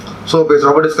கதையை. ஸோ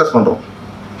பேசுகிறப்ப டிஸ்கஸ் பண்ணுறோம்.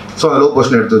 ஸோ அந்த லவ்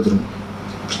போர்ஷன் எடுத்து வச்சிருக்கோம்.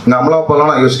 இந்த அமலா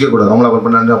அப்பாலாம் நான் யோசிக்கக்கூடாது. அமலா அப்பா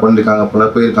பண்ணிருக்காங்க, அப்போ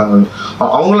போயிருக்காங்க,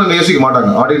 அவங்களும் யோசிக்க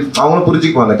மாட்டாங்க. ஆடியன்ஸ் அவங்களும்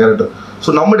புரிஞ்சிக்குவாங்க அந்த கேரக்டர். ஸோ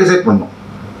நம்ம டிசைட் பண்ணோம்.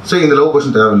 ஸோ இந்த லவ்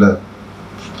போர்ஷன் தேவையில்லை,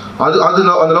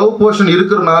 அந்த லவ் போர்ஷன்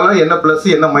இருக்கிறனால என்ன ப்ளஸ்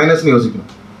என்ன மைனஸ்ன்னு யோசிக்கணும்.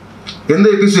 எந்த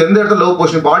இடத்துல லவ்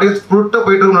போர்ஷன் இப்போ ஆடியன்ஸ் ஃபுட்டாக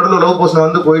போயிட்டு நடுவில் லவ் போர்ஷன்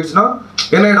வந்து போயிடுச்சுன்னா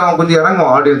என்ன ஆகிடும், அவன் கொஞ்சம்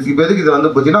இறங்குவான் ஆடியன்ஸ். இப்போ எதுக்கு இது வந்து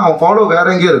போச்சுன்னா அவன் ஃபாலோ வேற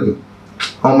எங்கேயும் இருக்குது,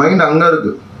 அவன் மைண்ட் அங்கே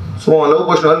இருக்குது. ஸோ லவ்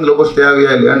போர்ஷன் வந்து லவ் போர்ஷன்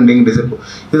தேவையா இல்லையான்னு நீங்கள் டிசைட் பண்ணும்.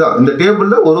 இதுதான் இந்த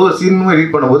டேபிளில் ஒரு சீனுமே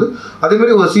எடிட் பண்ணும்போது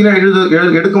அதேமாதிரி ஒரு சீனை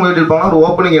எடுக்கும்போது எடுப்பாங்கன்னா ஒரு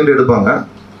ஓப்பனிங் என்று எடுப்பாங்க,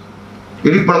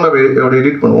 எடிட் பண்ணும்போது அப்படி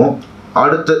எடிட் பண்ணுவோம்.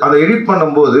 அடுத்து அதை எடிட்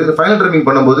பண்ணும்போது ஃபைனல் ட்ரிமிங்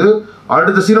பண்ணும்போது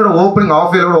அடுத்த சீனோட ஓப்பனிங்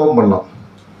ஆஃப் இயரோட ஓப்பன் பண்ணலாம்.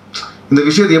 இந்த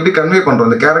விஷயத்தை எப்படி கன்வே பண்ணுறோம்,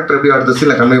 அந்த கேரக்டர் எப்படி அடுத்த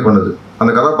சீனில் கன்வே பண்ணுது,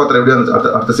 அந்த கதாபாத்திரம் எப்படி அந்த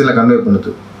அடுத்த சீனில் கன்வே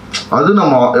பண்ணுது, அது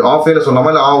நம்ம ஆஃப் இயரில்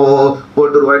சொல்லாமல் இல்லை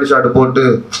போட்டு ஒரு ஒயிட் ஷார்ட் போட்டு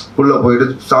உள்ளே போயிட்டு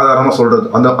சாதாரணமாக சொல்கிறது.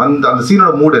 அந்த அந்த அந்த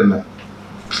சீனோட மூட் என்ன,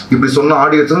 இப்படி சொன்ன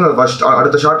ஆடியன்ஸுக்கு ஃபர்ஸ்ட்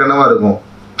அடுத்த ஷாட் என்னவா இருக்கும்.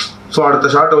 ஸோ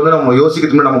அடுத்த ஷாட்டை வந்து நம்ம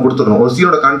யோசிக்கிறதுக்கு நம்ம கொடுத்துடணும். ஒரு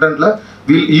சீனோட கண்டென்ட்டில்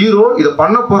ஹீரோ இதை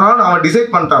பண்ண போகிறான்னு அவன்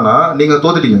டிசைட் பண்ணிட்டான்னா நீங்கள்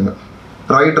தோத்துட்டீங்க.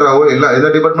 ரைட்டராகவோ எந்த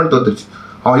டிபார்ட்மெண்ட் தோத்துருச்சு.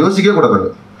 அவன் யோசிக்கவே கூடாது.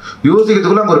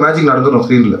 யோசிக்கிறதுக்குள்ள அங்கே ஒரு மேஜிக் நடந்துடும்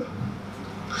ஸ்க்ரீனில்.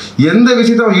 எந்த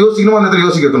விஷயத்தை அவன் யோசிக்கணுமோ அந்த இடத்துல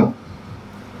யோசிக்க வைக்கணும்,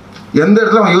 எந்த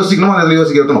இடத்துல அவன் யோசிக்கணுமோ அந்த இடத்துல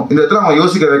யோசிக்க வைக்கணும். இந்த இடத்துல அவன்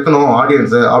யோசிக்க வைக்கணும்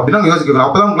ஆடியன்ஸை அப்படின்னா அவன் யோசிக்க வைக்கணும்.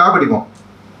 அப்போ தான் கிளாப் அடிப்போம்.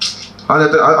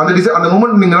 அந்த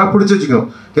மூமெண்ட் நீங்கள் பிடிச்சி வச்சுக்கணும்.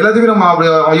 எல்லாத்தையுமே நம்ம அப்படி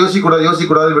அவன்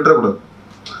யோசிக்கக்கூடாது விட்டுறக்கூடாது.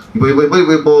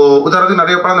 இப்போ உதாரணத்துக்கு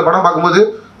நிறைய படம் அந்த படம் பார்க்கும்போது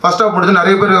ஃபர்ஸ்ட் ஆஃப் முடிஞ்சு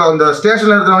நிறைய பேர் அந்த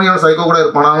ஸ்டேஷனில் இருக்கிறவங்க சைக்கோ கூட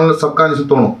இருப்பானாலும்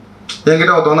சப்கான்ஷியஸ் தோணும்.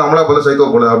 என்கிட்ட ஒருத்தவங்க வந்து அமலா போல சைக்கோ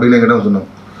போல அப்படின்னு என்கிட்ட சொன்னாங்க.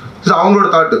 ஸோ அவங்களோட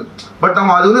தாட்டு. பட்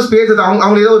நம்ம அது வந்து ஸ்பேஸ்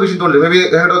அவங்க ஏதோ ஒரு விஷயம் தோணுது. மேபி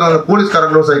என்கிட்ட அந்த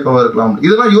போலீஸ்காரங்களோட சைக்கோவாக இருக்கலாம்.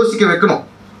 இதெல்லாம் யோசிக்க வைக்கணும்,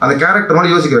 அந்த கேரக்டர்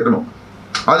மாதிரி யோசிக்க வைக்கணும்.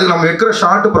 அதுக்கு நம்ம வைக்கிற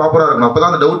ஷார்ட் ப்ராப்பராக இருக்கணும். அப்போ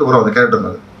தான் அந்த டவுட் வரும் அந்த கேரக்டர்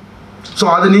மேலே. ஸோ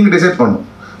அது நீங்கள் டிசைட் பண்ணணும்.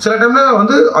 சில டைமில்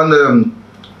வந்து அந்த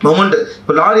மொமெண்ட்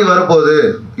இப்போ லாரி வரப்போகுது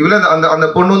இவ்வளோ அந்த அந்த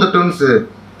பொண்ணு வந்து ட்வின்ஸு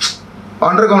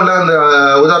அண்டர் கிரவுண்டில் அந்த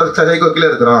உதாரணத்துக்கு சைக்கோ கீழே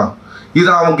இருக்கிறான்,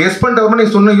 இதை அவன் கெஸ் பண்ணிட்டு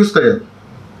நீங்கள் சொன்ன யூஸ் கிடையாது.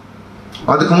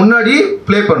 அதுக்கு முன்னாடி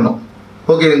ப்ளே பண்ணணும்.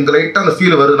 ஓகே இந்த லைட்டாக அந்த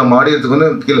ஃபீல் வருது நம்ம ஆடியன்ஸுக்கு வந்து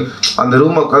கீழே அந்த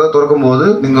ரூமை கதை திறக்கும் போது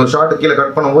நீங்கள் ஒரு ஷார்ட்டு கீழே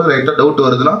கட் பண்ணும்போது லைட்டாக டவுட்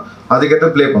வருதுன்னா அதுக்கேற்ற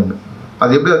ப்ளே பண்ணணும்.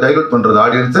 அது எப்படி அதை டைவர்ட் பண்ணுறது,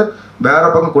 ஆடியன்ஸை வேற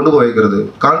பக்கம் கொண்டு போய் வைக்கிறது,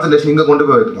 கான்சன்ட்ரேஷன் இங்கே கொண்டு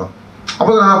போய் வைக்கலாம்.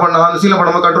 அப்போ தான் என்ன பண்ணேன், அந்த சீனில்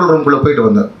பண்ணும்போது கண்ட்ரோல் ரூம்குள்ளே போயிட்டு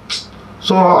வந்தேன்.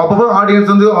 ஸோ அப்போ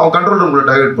ஆடியன்ஸ் வந்து அவன் கண்ட்ரோல் ரூம்குள்ளே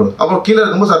டைவர்ட் பண்ணும். அப்புறம் கீழே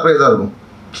இருக்கும்போது சர்ப்ரைஸாக இருக்கும்.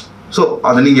 ஸோ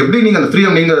அதை நீங்கள் எப்படி நீங்கள் அந்த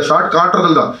ஃப்ரீடம் நீங்கள் ஷார்ட்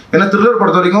காட்டுறதுல தான். ஏன்னா த்ரில்லர்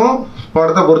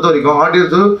படத்தை பொறுத்த வரைக்கும்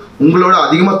ஆடியன்ஸு உங்களோட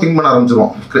அதிகமாக திங்க் பண்ண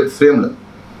ஆரம்பிச்சிருவான் ஃப்ரேமில்.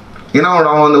 ஏன்னா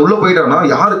அவன் அந்த உள்ளே போயிட்டான்னா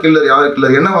யார்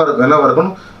கில்லர் என்னவா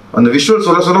இருக்கும் அந்த விஷுவல்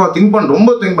சொல்ல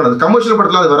ரொம்ப திங்க் பண்ணது. கமர்ஷியல்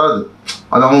படத்தில் அது வராது,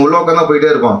 அது அவன் உள்ள உட்காந்து போயிட்டே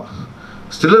இருப்பான்.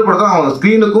 த்ரில்லர் படத்தை அவன்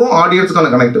ஸ்க்ரீனுக்கும்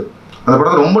ஆடியன்ஸுக்கான கனெக்ட். அந்த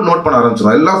படத்தை ரொம்ப நோட் பண்ண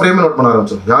ஆரம்பிச்சிடும், எல்லா ஃப்ரேமே நோட் பண்ண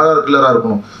ஆரம்பிச்சிடும். யாராவது கில்லராக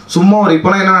இருக்கணும். சும்மா ஒரு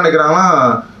இப்போலாம் என்ன நினைக்கிறாங்கன்னா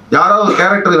யாராவது ஒரு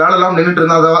கேரக்டர் வேலை இல்லாமல் நின்றுட்டு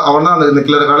இருந்தால் அவன் தான் அந்த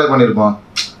கில்லரை வேலை பண்ணியிருப்பான்.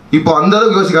 இப்போ அந்த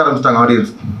அளவுக்கு யோசிக்க ஆரம்பிச்சிட்டாங்க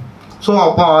ஆடியன்ஸ். ஸோ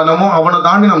அப்போ நம்ம அவனை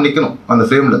தாண்டி நம்ம நிற்கணும் அந்த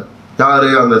ஃப்ரேமில். யார்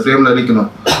அந்த ஃப்ரேமில் நிற்கணும்.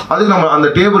 அதுக்கு நம்ம அந்த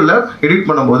டேபிளில் எடிட்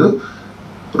பண்ணும்போது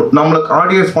நம்மளுக்கு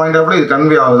ஆடியன்ஸ் பாயிண்ட் ஆஃப்ல இது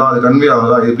கன்வே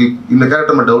ஆகுதா இப்படி இந்த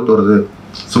கேரக்டர் டவுட் வருது,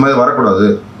 சும்மா இது வரக்கூடாது.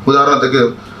 உதாரணத்துக்கு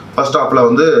ஃபர்ஸ்ட் ஹாஃபில்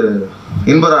வந்து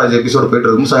இன்பராஜ் எபிசோடு போயிட்டு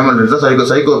இருக்கும்,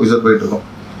 சைக்கோ எபிசோட் போயிட்டு இருக்கும்.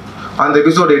 அந்த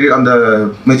எபிசோடு அந்த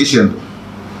மெஜிஷியன்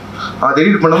அது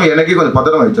எடிட் பண்ணும்போது எனக்கே கொஞ்சம்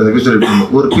பத்திரம் ஆயிடுச்சு. அந்த எபிசோட்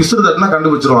ஒரு பிசுறு தட்டினா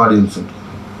கண்டுபிடிச்சிரும் ஆடியன்ஸ்,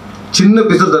 சின்ன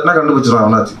பிசுறு தட்டினா கண்டுபிடிச்சிரும்.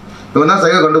 அவனாச்சு இவன் தான்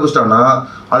சரியாக கண்டுபிடிச்சிட்டான்னா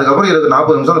அதுக்கப்புறம்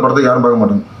 40 நிமிஷம் அந்த படத்தை யாரும் பார்க்க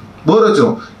மாட்டாங்க, போர்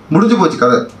வச்சிரும், முடிஞ்சு போச்சு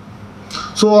கதை.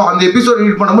 ஸோ அந்த எபிசோட்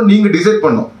எடிட் பண்ணும்போது நீங்கள் டிசைட்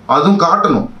பண்ணணும், அதுவும்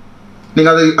காட்டணும்.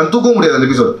 நீங்கள் அது தூக்க முடியாது அந்த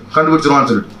எபிசோட் கண்டுபிடிச்சிருவான்னு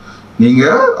சொல்லிட்டு.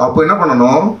 நீங்கள் அப்போ என்ன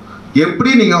பண்ணணும்,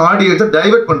 எப்படி நீங்கள் ஆடியன்ஸை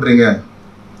டைவெர்ட் பண்ணுறீங்க,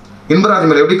 இன்பராஜ்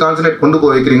மேலே எப்படி கான்சன்ட்ரேட் கொண்டு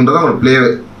போய் வைக்கிறீங்கன்றதான் உங்களுக்கு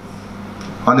பிளேவே.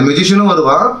 அந்த மெஜிஷியனும்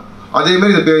வருவா,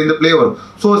 அதேமாதிரி இந்த பிளே வரும்.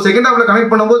 ஸோ செகண்ட் ஹாஃபில்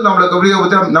கனெக்ட் பண்ணும்போது நம்மளுக்கு அப்படியே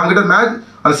நம்மகிட்ட மேட்ச்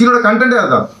அந்த சீனோட கண்டென்ட்டே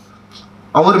அதுதான்.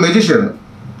 அவன் ஒரு மெஜிஷியன்,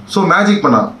 ஸோ மேஜிக்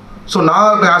பண்ணான். ஸோ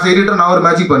நான் ஆஸ் எடிட்டர் நான் ஒரு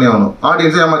மேஜிக் பண்ணி ஆகணும்,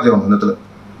 ஆடியன்ஸை ஏமாற்றி ஆகணும் அந்த இடத்துல.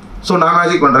 ஸோ நான்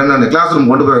மேஜிக் பண்ணுறேன், நான் கிளாஸ் ரூம்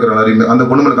கொண்டு போய் வைக்கிறேன், நிறைய அந்த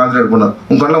பொண்ணு மேலே கான்சன்ட்ரேட் பண்ணேன்.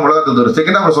 உங்கள் கண்ணில் மிளகா தந்துடும்.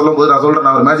 செகண்ட் ஹாஃபில் சொல்லும் போது நான் சொல்கிறேன்,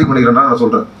 நான் ஒரு மேஜிக் பண்ணிக்கிறேன்னா நான்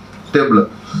சொல்கிறேன் டேபிள்.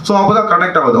 ஸோ அப்போ தான்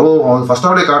கனெக்ட் ஆகுது. ஃபர்ஸ்ட்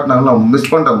ஹாஃப்லேயே காட்டினாங்களா, மிஸ்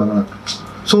பண்ணிட்டாங்க.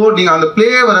 ஸோ நீங்கள் அந்த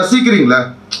பிளேவை ரசிக்கிறீங்களே,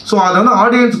 ஸோ அதை வந்து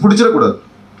ஆடியன்ஸ் பிடிச்சிடக்கூடாது.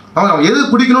 அவன் எது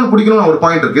பிடிக்கணும்னு ஒரு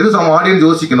பாயிண்ட் இருக்குது, எது நம்ம ஆடியன்ஸ்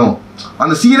யோசிக்கணும்,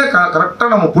 அந்த சீனை கரெக்டாக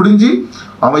நம்ம புரிஞ்சு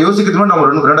அவன் யோசிக்கிறதுக்கு நம்ம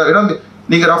ரெண்டு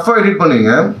நீங்கள் ரஃபாக எடிட்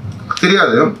பண்ணுவீங்க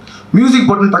தெரியாது, மியூசிக்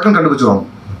போட்டுன்னு டக்குன்னு கண்டுபிடிச்சிருவாங்க.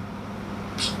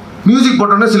 மியூசிக்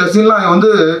போட்டோன்னே சில சீன்லாம் வந்து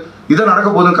இதை நடக்க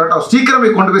போதுன்னு கரெக்டாக சீக்கிரமே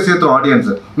கொண்டு போய் சேர்த்துரும்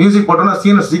ஆடியன்ஸை. மியூசிக் போட்டோன்னா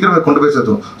சீனை சீக்கிரமே கொண்டு போய்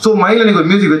சேர்த்துரும். ஸோ மைண்டில் நீங்கள் ஒரு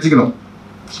மியூசிக் வச்சுக்கணும்.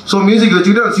 ஸோ மியூசிக்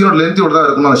வச்சுக்கிட்டு அந்த சீனோட லென்த்தோட தான்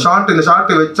இருக்கணும். அந்த இந்த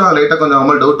ஷார்ட்டை வச்சா லைட்டாக கொஞ்சம் அவர்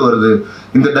மேலே டவுட் வருது,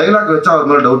 இந்த டைலாக் வச்சா அவர்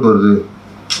மேலே டவுட் வருது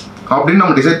அப்படின்னு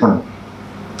நம்ம டிசைட் பண்ணணும்.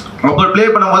 அப்போ ப்ளே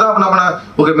பண்ணும்போது அப்போ நம்ம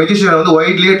ஓகே மெஜிஷியன் வந்து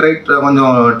ஒயிட்லேயே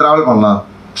கொஞ்சம் ட்ராவல் பண்ணலாம்,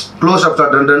 க்ளோஸ் அப்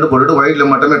ஷாட் ரெண்டு போட்டுட்டு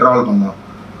ஒயிட்டில் மட்டுமே ட்ராவல் பண்ணலாம்,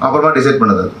 அப்புறமா டிசைட்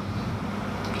பண்ணது.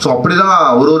 ஸோ அப்படி தான்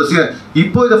ஒரு சீன்.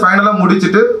 இப்போ இதை ஃபைனலாக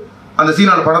முடிச்சுட்டு அந்த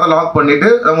சீனோட படத்தை லாக் பண்ணிவிட்டு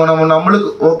நம்மளுக்கு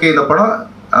ஓகே இந்த படம்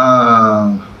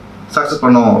சக்ஸஸ்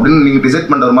பண்ணோம் அப்படின்னு நீங்கள் டிசைட்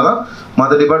பண்ணுற மாதிரி தான்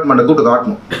மற்ற டிபார்ட்மெண்ட்டை கூப்பிட்டு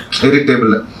காட்டணும் எடிட்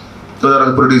டேபிளில். ஸோ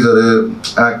அதாவது ப்ரொடியூசரு,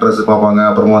 ஆக்ட்ரஸ் பார்ப்பாங்க,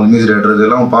 அப்புறமா வந்து மியூசிக் டைரக்டர்ஸ்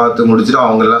எல்லாம் பார்த்து முடிச்சுட்டு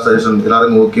அவங்க எல்லாம் சஜஷன்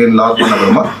எல்லாருக்கும் ஓகேன்னு லாக் பண்ண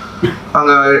அப்புறமா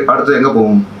அங்கே அடுத்து எங்கே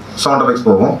போவோம், சவுண்ட் எஃபெக்ட்ஸ்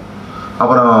போவோம்,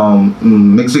 அப்புறம்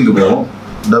மிக்சிங்க்கு போவோம்,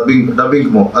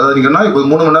 டப்பிங்க்கு போவோம். அதாவது நீங்கன்னா இப்போ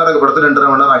 3 மணி நேரம் படத்தை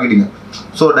 2.5 மணி நேரம் ஆக்கிட்டீங்க.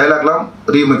 ஸோ டைலாக்லாம்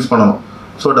ரீமிக்ஸ் பண்ணணும்.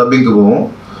 ஸோ டப்பிங்க்கு போவோம்.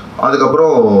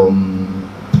 அதுக்கப்புறம்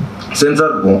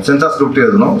சென்சாருக்கு போவோம், சென்சார் ஸ்கிரிப்ட்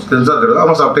எழுதணும், சென்சாருக்கு எழுதணும்,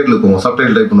 அப்புறம் சப்டைட்டிலுக்கு போவோம்,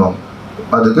 சப்டைட்டில் டைப் பண்ணுவாங்க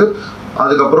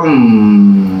அதுக்கப்புறம்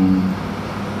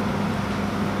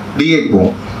டிஏக்கு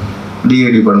போவோம், DA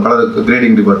department, colour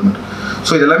grading department.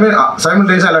 So இது எல்லாமே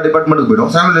சைமல்டேனியஸாக எல்லா டிபார்ட்மெண்ட்டுக்கு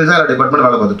போய்டும். சைமல்டேனியஸாக எல்லா டிபார்ட்மெண்ட்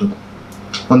வேலை பார்த்துட்டு இருக்கும்,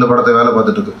 அந்த படத்தை வேலை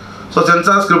பார்த்துட்டு இருக்கு. ஸோ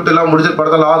சென்சார் ஸ்கிரிப்ட் எல்லாம் முடிச்சு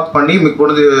படத்தை லாக் பண்ணி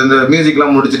கொண்டு இந்த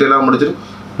மியூசிக்லாம்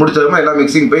முடிச்சதுமா எல்லாம்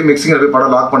மிக்சிங்கில் போய்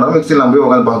படம் லாக் பண்ணாலும் மிக்சிங்கில் போய்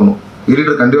உட்காந்து பார்க்கணும்.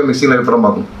 எடிட்டர் கண்டிப்பாக மிக்சிங்கில் போய் படம்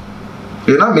பார்க்கணும்.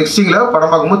 ஏன்னா மிக்சிங்கில்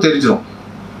படம் பார்க்கும்போது தெரிஞ்சிடும்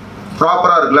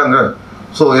ப்ராப்பராக இருக்குல்ல அங்கே.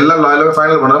 ஸோ எல்லாமே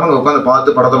ஃபைனல் பண்ணுறாங்க, அங்கே உட்காந்து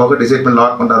பார்த்து படத்தை பார்க்க டிசைட் பண்ணி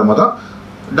லாக் பண்ணுற மாதிரி தான்.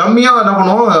 டம்மியாக என்ன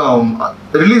பண்ணுவோம்,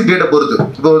 ரிலீஸ் டேட்டை பொறுத்து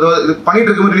இப்போ இது பண்ணிட்டு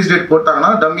இருக்கும்போது ரிலீஸ் டேட் போட்டாங்கன்னா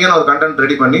டம்மியான ஒரு கண்டென்ட்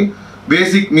ரெடி பண்ணி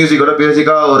பேசிக் மியூசிக்கோட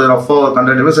பேசிக்காக ஒரு ரஃபாக ஒரு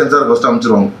கண்டென்ட் சென்சார் ஃபஸ்ட்டு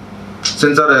அமைச்சிருவாங்க.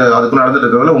 சென்சார் அதுக்குள்ள நடந்துட்டு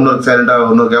இருக்கவங்கள இன்னொரு சைலண்டாக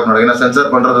இன்னொரு கேப் நடக்கும். ஏன்னா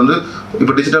சென்சார் பண்ணுறது வந்து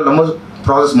இப்போ டிஜிட்டல் நம்ம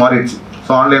ப்ராசஸ் மாறிடுச்சு.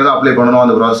 ஸோ ஆன்லைனில் தான் அப்ளை பண்ணணும்,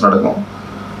 அந்த ப்ராசஸ் நடக்கும்.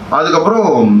 அதுக்கப்புறம்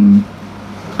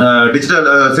டிஜிட்டல்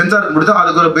சென்சார் முடித்தா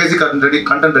அதுக்கு ஒரு பேசிக்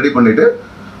கண்டென்ட் ரெடி பண்ணிவிட்டு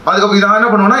அதுக்கப்புறம் இதை என்ன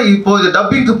பண்ணுவோன்னா இப்போ இது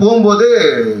டப்பிங்க்கு போகும்போது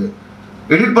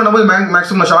எடிட் பண்ணும்போது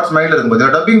மேக்ஸிமம் ஷார்ட்ஸ் மைண்டில் இருக்கும்போது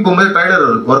டப்பிங் போகும்போது ட்ரைலர்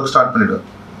ஒர்க் ஸ்டார்ட் பண்ணிவிடுவேன்.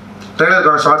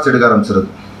 ட்ரைலருக்கான ஷார்ட்ஸ் எடுக்க ஆரம்பிச்சிருது.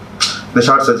 இந்த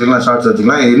ஷார்ட்ஸ்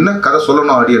வச்சுக்கலாம் என்ன கதை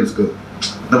சொல்லணும் ஆடியன்ஸ்க்கு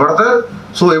இந்த படத்தை.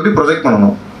 ஸோ எப்படி ப்ரொஜெக்ட்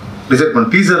பண்ணணும் டிசைட்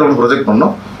பண்ணணும். டீசர் ஒன்று ப்ரொஜெக்ட்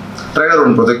பண்ணணும், ட்ரைலர்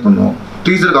ஒன்று ப்ரொஜெக்ட் பண்ணணும்.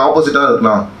 டீசருக்கு ஆப்போசிட்டாக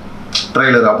இருக்கலாம்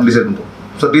ட்ரைலர் அப்படின்னு டிசைட் பண்ணுறோம்.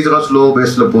 ஸோ டீசர்லாம் ஸ்லோ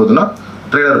பேஸில் போகுதுன்னா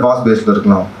ட்ரைலர் ஃபாஸ்ட் பேஸில்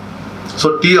இருக்கலாம். ஸோ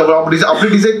அப்படி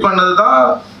டிசைட் பண்ணது தான்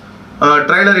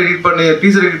ட்ரைலர் எடிட் பண்ணி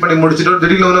டீசர் எடிட் பண்ணி முடிச்சுட்டு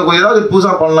திடீர்னு ஏதாவது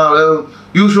புதுசாக பண்ணலாம்.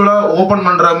 யூஸ்வலாக ஓப்பன்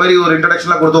பண்ணுற மாதிரி ஒரு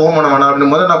இன்ட்ரடக்ஷன்லாம் கொடுத்து ஓப்பன் பண்ண வேணாம்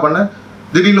அப்படின்னு போது நான் பண்ணேன்.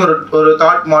 திடீர்னு ஒரு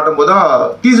தாட் மாட்டும் போது தான்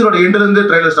டீசரோட எண்டுலேருந்து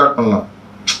ட்ரைலர் ஸ்டார்ட் பண்ணலாம்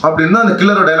அப்படின்னு அந்த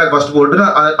கில்லரோட டைலாக் ஃபஸ்ட் போட்டு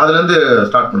அதுலேருந்து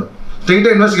ஸ்டார்ட் பண்ணும்.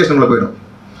 ஸ்ட்ரெயிட்டாக இன்வெஸ்டிகேஷனுக்குள்ளே போயிடும்.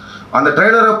 அந்த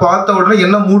ட்ரைலரை பார்த்த உடனே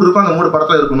என்ன மூடு இருக்கோ அந்த மூடு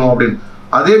படத்தில் இருக்கணும் அப்படின்னு.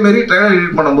 அதேமாரி ட்ரைலர்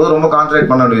எடிட் பண்ணும்போது ரொம்ப கான்சன்ட்ரேட்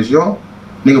பண்ண வேண்டிய விஷயம்,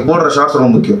 நீங்கள் போடுற ஷார்ட்ஸ்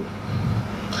ரொம்ப முக்கியம்.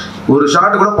 ஒரு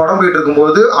ஷார்ட் கூட படம் போயிட்டு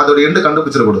இருக்கும்போது அதோட எண்டு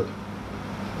கண்டுபிடிச்சிடக்கூடாது.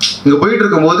 நீங்கள் போயிட்டு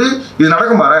இருக்கும்போது இது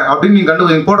நடக்க மாற அப்படின்னு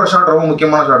நீங்கள் போடுற ஷார்ட் ரொம்ப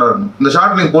முக்கியமான ஷார்ட்டாக இருக்கும். இந்த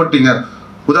ஷார்ட் நீங்கள் போட்டிங்க,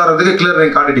 உதாரணத்துக்கு கிளியர்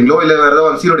நீங்கள் காட்டிட்டீங்களோ இல்லை வேறு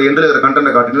ஏதாவது சீனோட எண்டில் இருக்கிற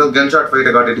கண்டென்ட்டை காட்டிட்டீங்களோ, கன் ஷாட்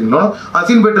ஃபைட்டை காட்டிட்டீங்களோ, அந்த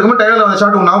சீன் போயிட்டு இருக்கும்போது டைலரில் அந்த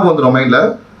ஷார்ட் ஞாபகம் வந்துடும் மைண்டில்,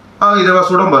 இதை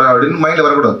சுடம் பாரு அப்படின்னு மைண்டில்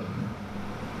வரக்கூடாது.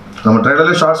 நம்ம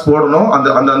ட்ரைலர்ல ஷார்ட்ஸ் போடணும், அந்த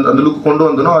அந்த அந்த லுக் கொண்டு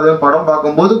வந்துடும். அதே படம்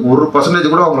பார்க்கும்போது 1%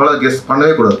 கூட அவங்களால கெஸ்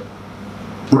பண்ணவே கூடாது.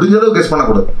 முடிஞ்சளவு கெஸ்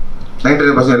பண்ணக்கூடாது.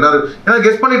 99% எல்லாரும் ஏன்னா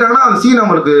கெஸ் பண்ணிட்டாங்கன்னா அந்த சீன்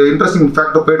நம்மளுக்கு இன்ட்ரெஸ்டிங்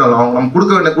ஃபேக்டர் போய்டும். அவங்க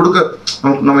நம்ம கொடுக்க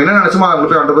நம்ம என்ன நினச்சோமோ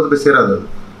அவங்களுக்கு போய் 100% போய் சேராது.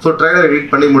 ஸோ ட்ரைலர்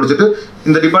எடிட் பண்ணி முடிச்சுட்டு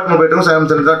இந்த டிபார்ட்மெண்ட் போய்ட்டு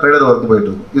சாம்சங் தான் ட்ரைலர் ஒர்க் போயிட்டு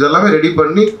இருக்கும். இதெல்லாமே ரெடி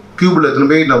பண்ணி கியூபில்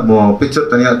எடுத்துன்னு போய் நம்ம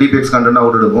பிக்சர் தனியாக டிபிஎக்ஸ் கண்டென்ட்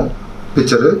அவுட் எடுப்போம்.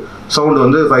 பிக்சரு, சவுண்டு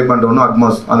வந்து 5.1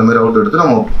 அட்மாஸ் அந்த மாதிரி அவுட் எடுத்து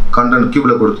நம்ம கண்டென்ட்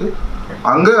கியூபில் கொடுத்து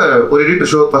அங்கே ஒரு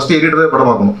எடிட்டர் ஃபஸ்ட்டு எடிட்டரே படம்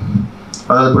பார்க்கணும்,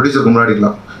 அதாவது ப்ரொடியூசருக்கு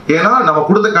முன்னாடிக்கலாம். ஏன்னா நம்ம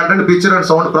கொடுத்த content picture and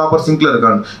sound proper single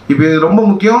இருக்கான்னு. இப்போ இது ரொம்ப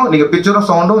முக்கியம். நீங்கள் பிக்சரும்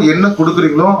சவுண்டும் என்ன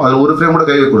கொடுக்குறீங்களோ அதில் ஒரு ஃப்ரேம் கூட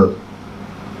கை வைக்கக்கூடாது.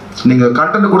 நீங்கள்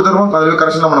கண்டென்ட் கொடுத்துருவோம் அதில்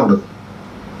கரெக்ஷன்லாம் பண்ணக்கூடாது.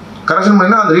 கரெக்ஷன்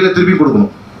பண்ணினா அந்த ரீலை திருப்பி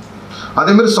கொடுக்கணும்.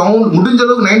 அதேமாதிரி சவுண்ட் முடிஞ்ச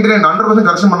அளவுக்கு 99%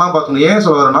 கரெக்ஷன் பண்ணாமல் பார்க்கணும். ஏன்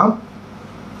சொல்ல வரேன்னா,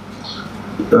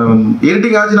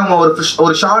 எடிட்டிங் ஆச்சு நம்ம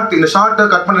ஒரு ஷார்ட், இந்த ஷார்ட்டை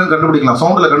கட் பண்ணி கண்டுபிடிக்கலாம்,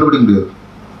 சவுண்டில் கண்டுபிடிக்க முடியாது.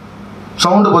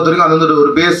 சவுண்டை பொறுத்த வரைக்கும் அது வந்து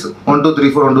ஒரு பேஸ் 1 2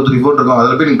 3 4 1 2 3 4 இருக்கும்.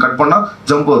 அதில் போய் நீங்கள் கட் பண்ணால்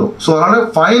ஜம்ப் வரும். ஸோ அதனால்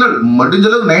ஃபைனல் முடிஞ்ச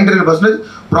அளவுக்கு 99%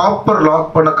 ப்ராப்பர் லாக்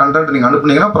பண்ண கண்டென்ட் நீங்கள்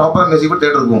அனுப்புனீங்கன்னா ப்ராப்பராக மெசேஜ்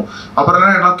தேட்டர் இருக்கும். அப்புறம்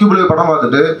என்ன கியூபில் படம்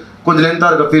பார்த்துட்டு கொஞ்சம்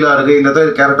லென்த்தாக இருக்க ஃபீலாக இருக்குது, இந்த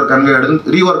தான் கேரக்டர் கன்வே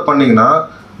எடுத்து ரீஒர்க் பண்ணிங்கன்னா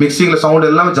மிக்சிங்கில் சவுண்ட்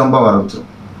எல்லாமே ஜம்பாக ஆரம்பிச்சிடும்.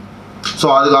 ஸோ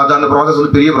அது அந்த ப்ராசஸ்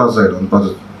வந்து பெரிய ப்ராசஸ் ஆகிடும், அந்த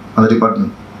ப்ராசஸ் அந்த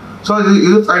டிபார்ட்மெண்ட். ஸோ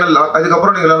இது ஃபைனல் லாக்.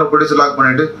 அதுக்கப்புறம் நீங்கள் எல்லாம் ப்ரொடியூசர் லாக்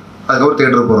பண்ணிவிட்டு அதுக்கப்புறம்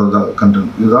தேட்டர் போகிறது தான்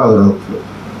கண்டென்ட். இதுதான் ஒரு ஃப்ளோ.